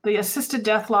 the assisted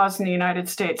death laws in the United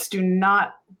States do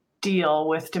not deal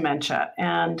with dementia.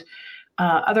 And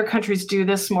other countries do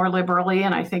this more liberally,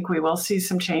 and I think we will see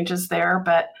some changes there.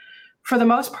 But for the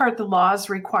most part, the laws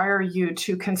require you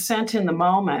to consent in the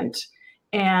moment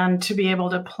and to be able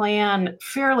to plan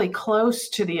fairly close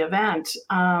to the event.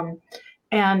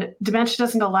 And dementia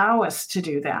doesn't allow us to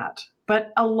do that.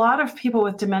 But a lot of people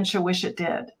with dementia wish it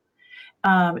did.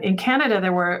 In Canada,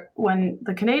 when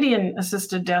the Canadian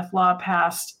assisted death law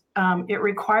passed, it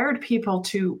required people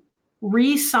to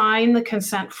re-sign the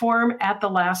consent form at the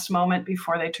last moment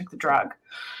before they took the drug.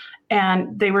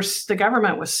 And the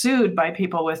government was sued by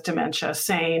people with dementia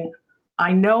saying,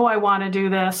 I know I want to do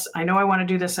this. I know I want to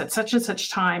do this at such and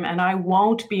such time, and I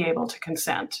won't be able to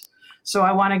consent. So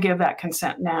I want to give that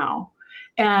consent now.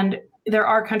 And there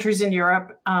are countries in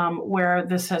Europe where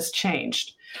this has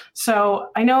changed.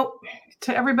 So I know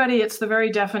to everybody, it's the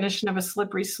very definition of a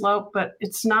slippery slope, but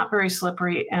it's not very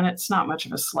slippery and it's not much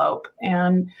of a slope.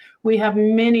 And we have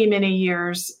many, many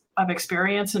years of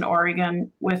experience in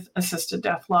Oregon with assisted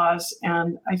death laws.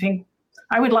 And I think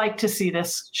I would like to see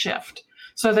this shift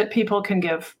so that people can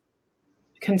give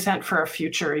consent for a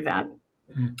future event.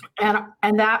 Mm-hmm.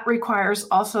 And that requires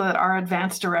also that our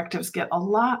advanced directives get a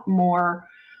lot more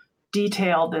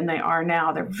detailed than they are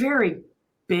now. They're very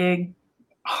big,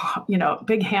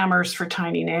 big hammers for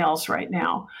tiny nails right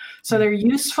now. So they're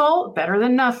useful, better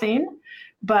than nothing,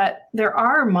 but there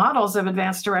are models of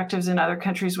advanced directives in other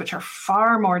countries which are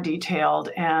far more detailed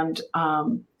and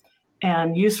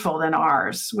useful than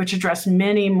ours, which address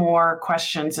many more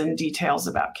questions and details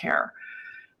about care.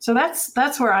 So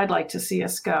that's where I'd like to see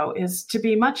us go, is to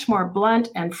be much more blunt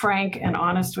and frank and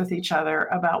honest with each other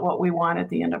about what we want at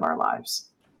the end of our lives.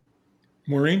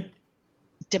 Maureen?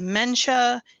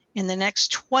 Dementia in the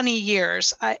next 20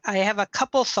 years, I have a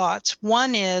couple thoughts.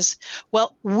 One is,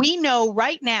 we know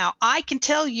right now, I can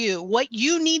tell you what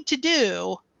you need to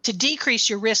do to decrease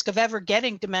your risk of ever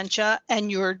getting dementia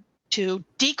and to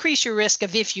decrease your risk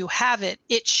of, if you have it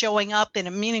showing up in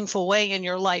a meaningful way in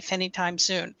your life anytime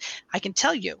soon. I can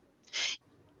tell you,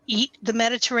 eat the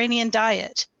Mediterranean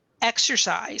diet,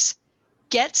 exercise,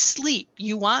 get sleep.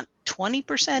 You want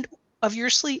 20% of your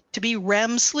sleep to be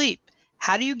REM sleep.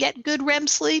 How do you get good REM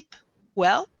sleep?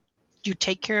 Well, you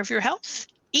take care of your health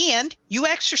and you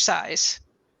exercise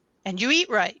and you eat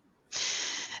right.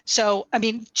 So,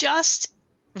 just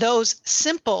those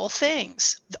simple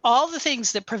things, all the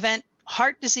things that prevent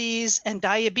heart disease and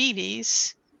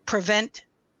diabetes, prevent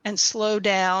and slow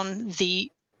down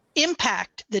the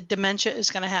impact that dementia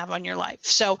is going to have on your life.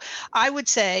 So I would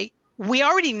say we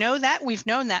already know that. We've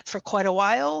known that for quite a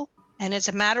while. And it's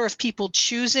a matter of people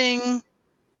choosing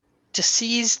to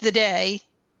seize the day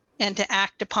and to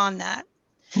act upon that.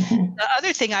 Mm-hmm. The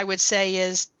other thing I would say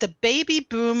is the baby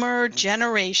boomer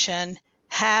generation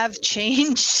have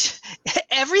changed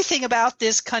everything about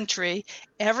this country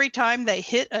every time they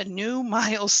hit a new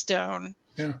milestone,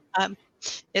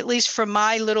 at least from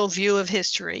my little view of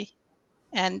history.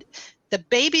 And the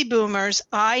baby boomers,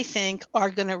 I think, are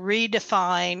going to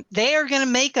redefine, they are going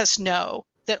to make us know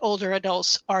that older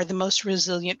adults are the most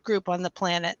resilient group on the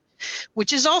planet,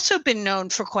 which has also been known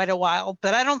for quite a while,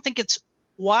 but I don't think it's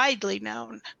widely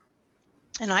known.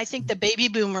 And I think the baby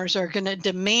boomers are going to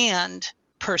demand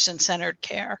person-centered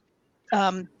care,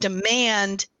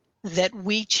 demand that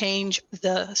we change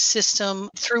the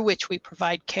system through which we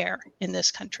provide care in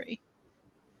this country.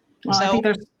 Well, I think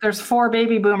there's 4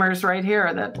 baby boomers right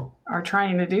here that are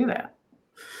trying to do that.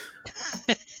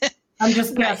 I'm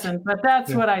just guessing, but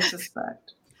that's what I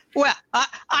suspect. Well,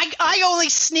 I only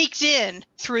sneaked in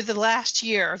through the last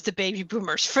year of the baby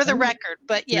boomers, for the record.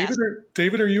 But yes,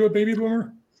 David, are you a baby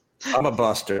boomer? I'm a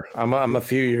buster. I'm a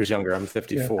few years younger. I'm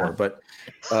 54, but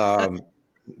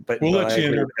we'll let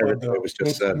you in our club, though.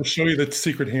 We'll show you the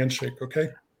secret handshake, okay?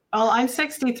 Well, I'm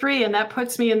 63, and that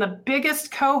puts me in the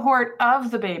biggest cohort of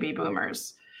the baby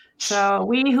boomers. So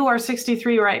we who are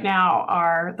 63 right now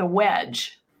are the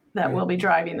wedge that will be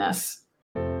driving this.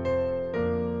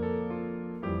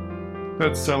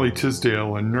 That's Sally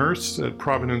Tisdale, a nurse at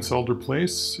Providence Elder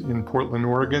Place in Portland,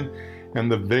 Oregon, and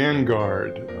the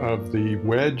vanguard of the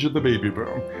wedge of the baby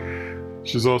boom.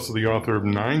 She's also the author of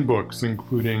 9 books,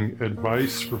 including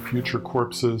Advice for Future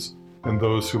Corpses and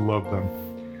Those Who Love Them.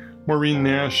 Maureen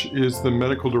Nash is the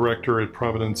medical director at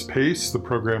Providence PACE, the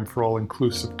program for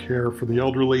all-inclusive care for the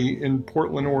elderly in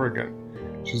Portland, Oregon.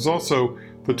 She's also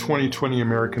the 2020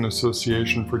 American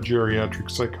Association for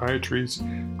Geriatric Psychiatry's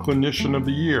Clinician of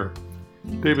the Year.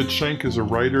 David Schenk is a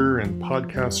writer and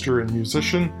podcaster and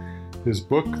musician. His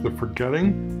book, The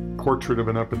Forgetting, Portrait of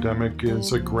an Epidemic,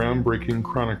 is a groundbreaking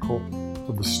chronicle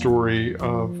of the story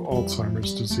of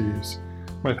Alzheimer's disease.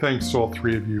 My thanks to all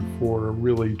three of you for a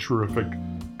really terrific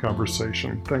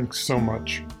conversation. Thanks so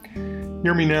much.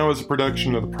 Hear Me Now is a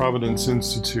production of the Providence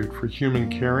Institute for Human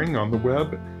Caring on the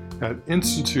web at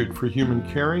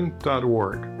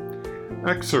instituteforhumancaring.org.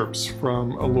 Excerpts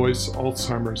from Alois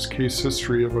Alzheimer's Case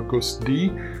History of Auguste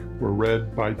D. were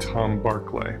read by Tom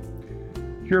Barclay.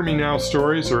 Hear Me Now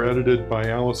stories are edited by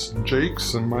Allison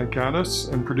Jakes and Mike Addis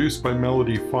and produced by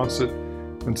Melody Fawcett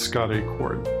and Scott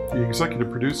Acord. The executive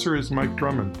producer is Mike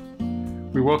Drummond.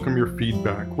 We welcome your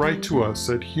feedback. Write to us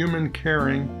at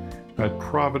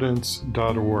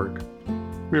humancaring@providence.org.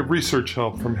 We have research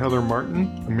help from Heather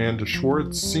Martin, Amanda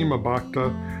Schwartz, Seema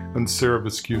Bhakta, and Sarah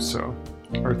Viscuso.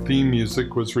 Our theme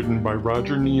music was written by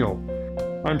Roger Neal.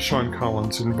 I'm Sean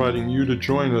Collins, inviting you to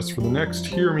join us for the next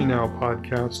Hear Me Now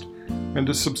podcast and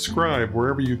to subscribe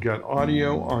wherever you get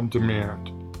audio on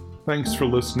demand. Thanks for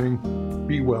listening.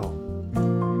 Be well.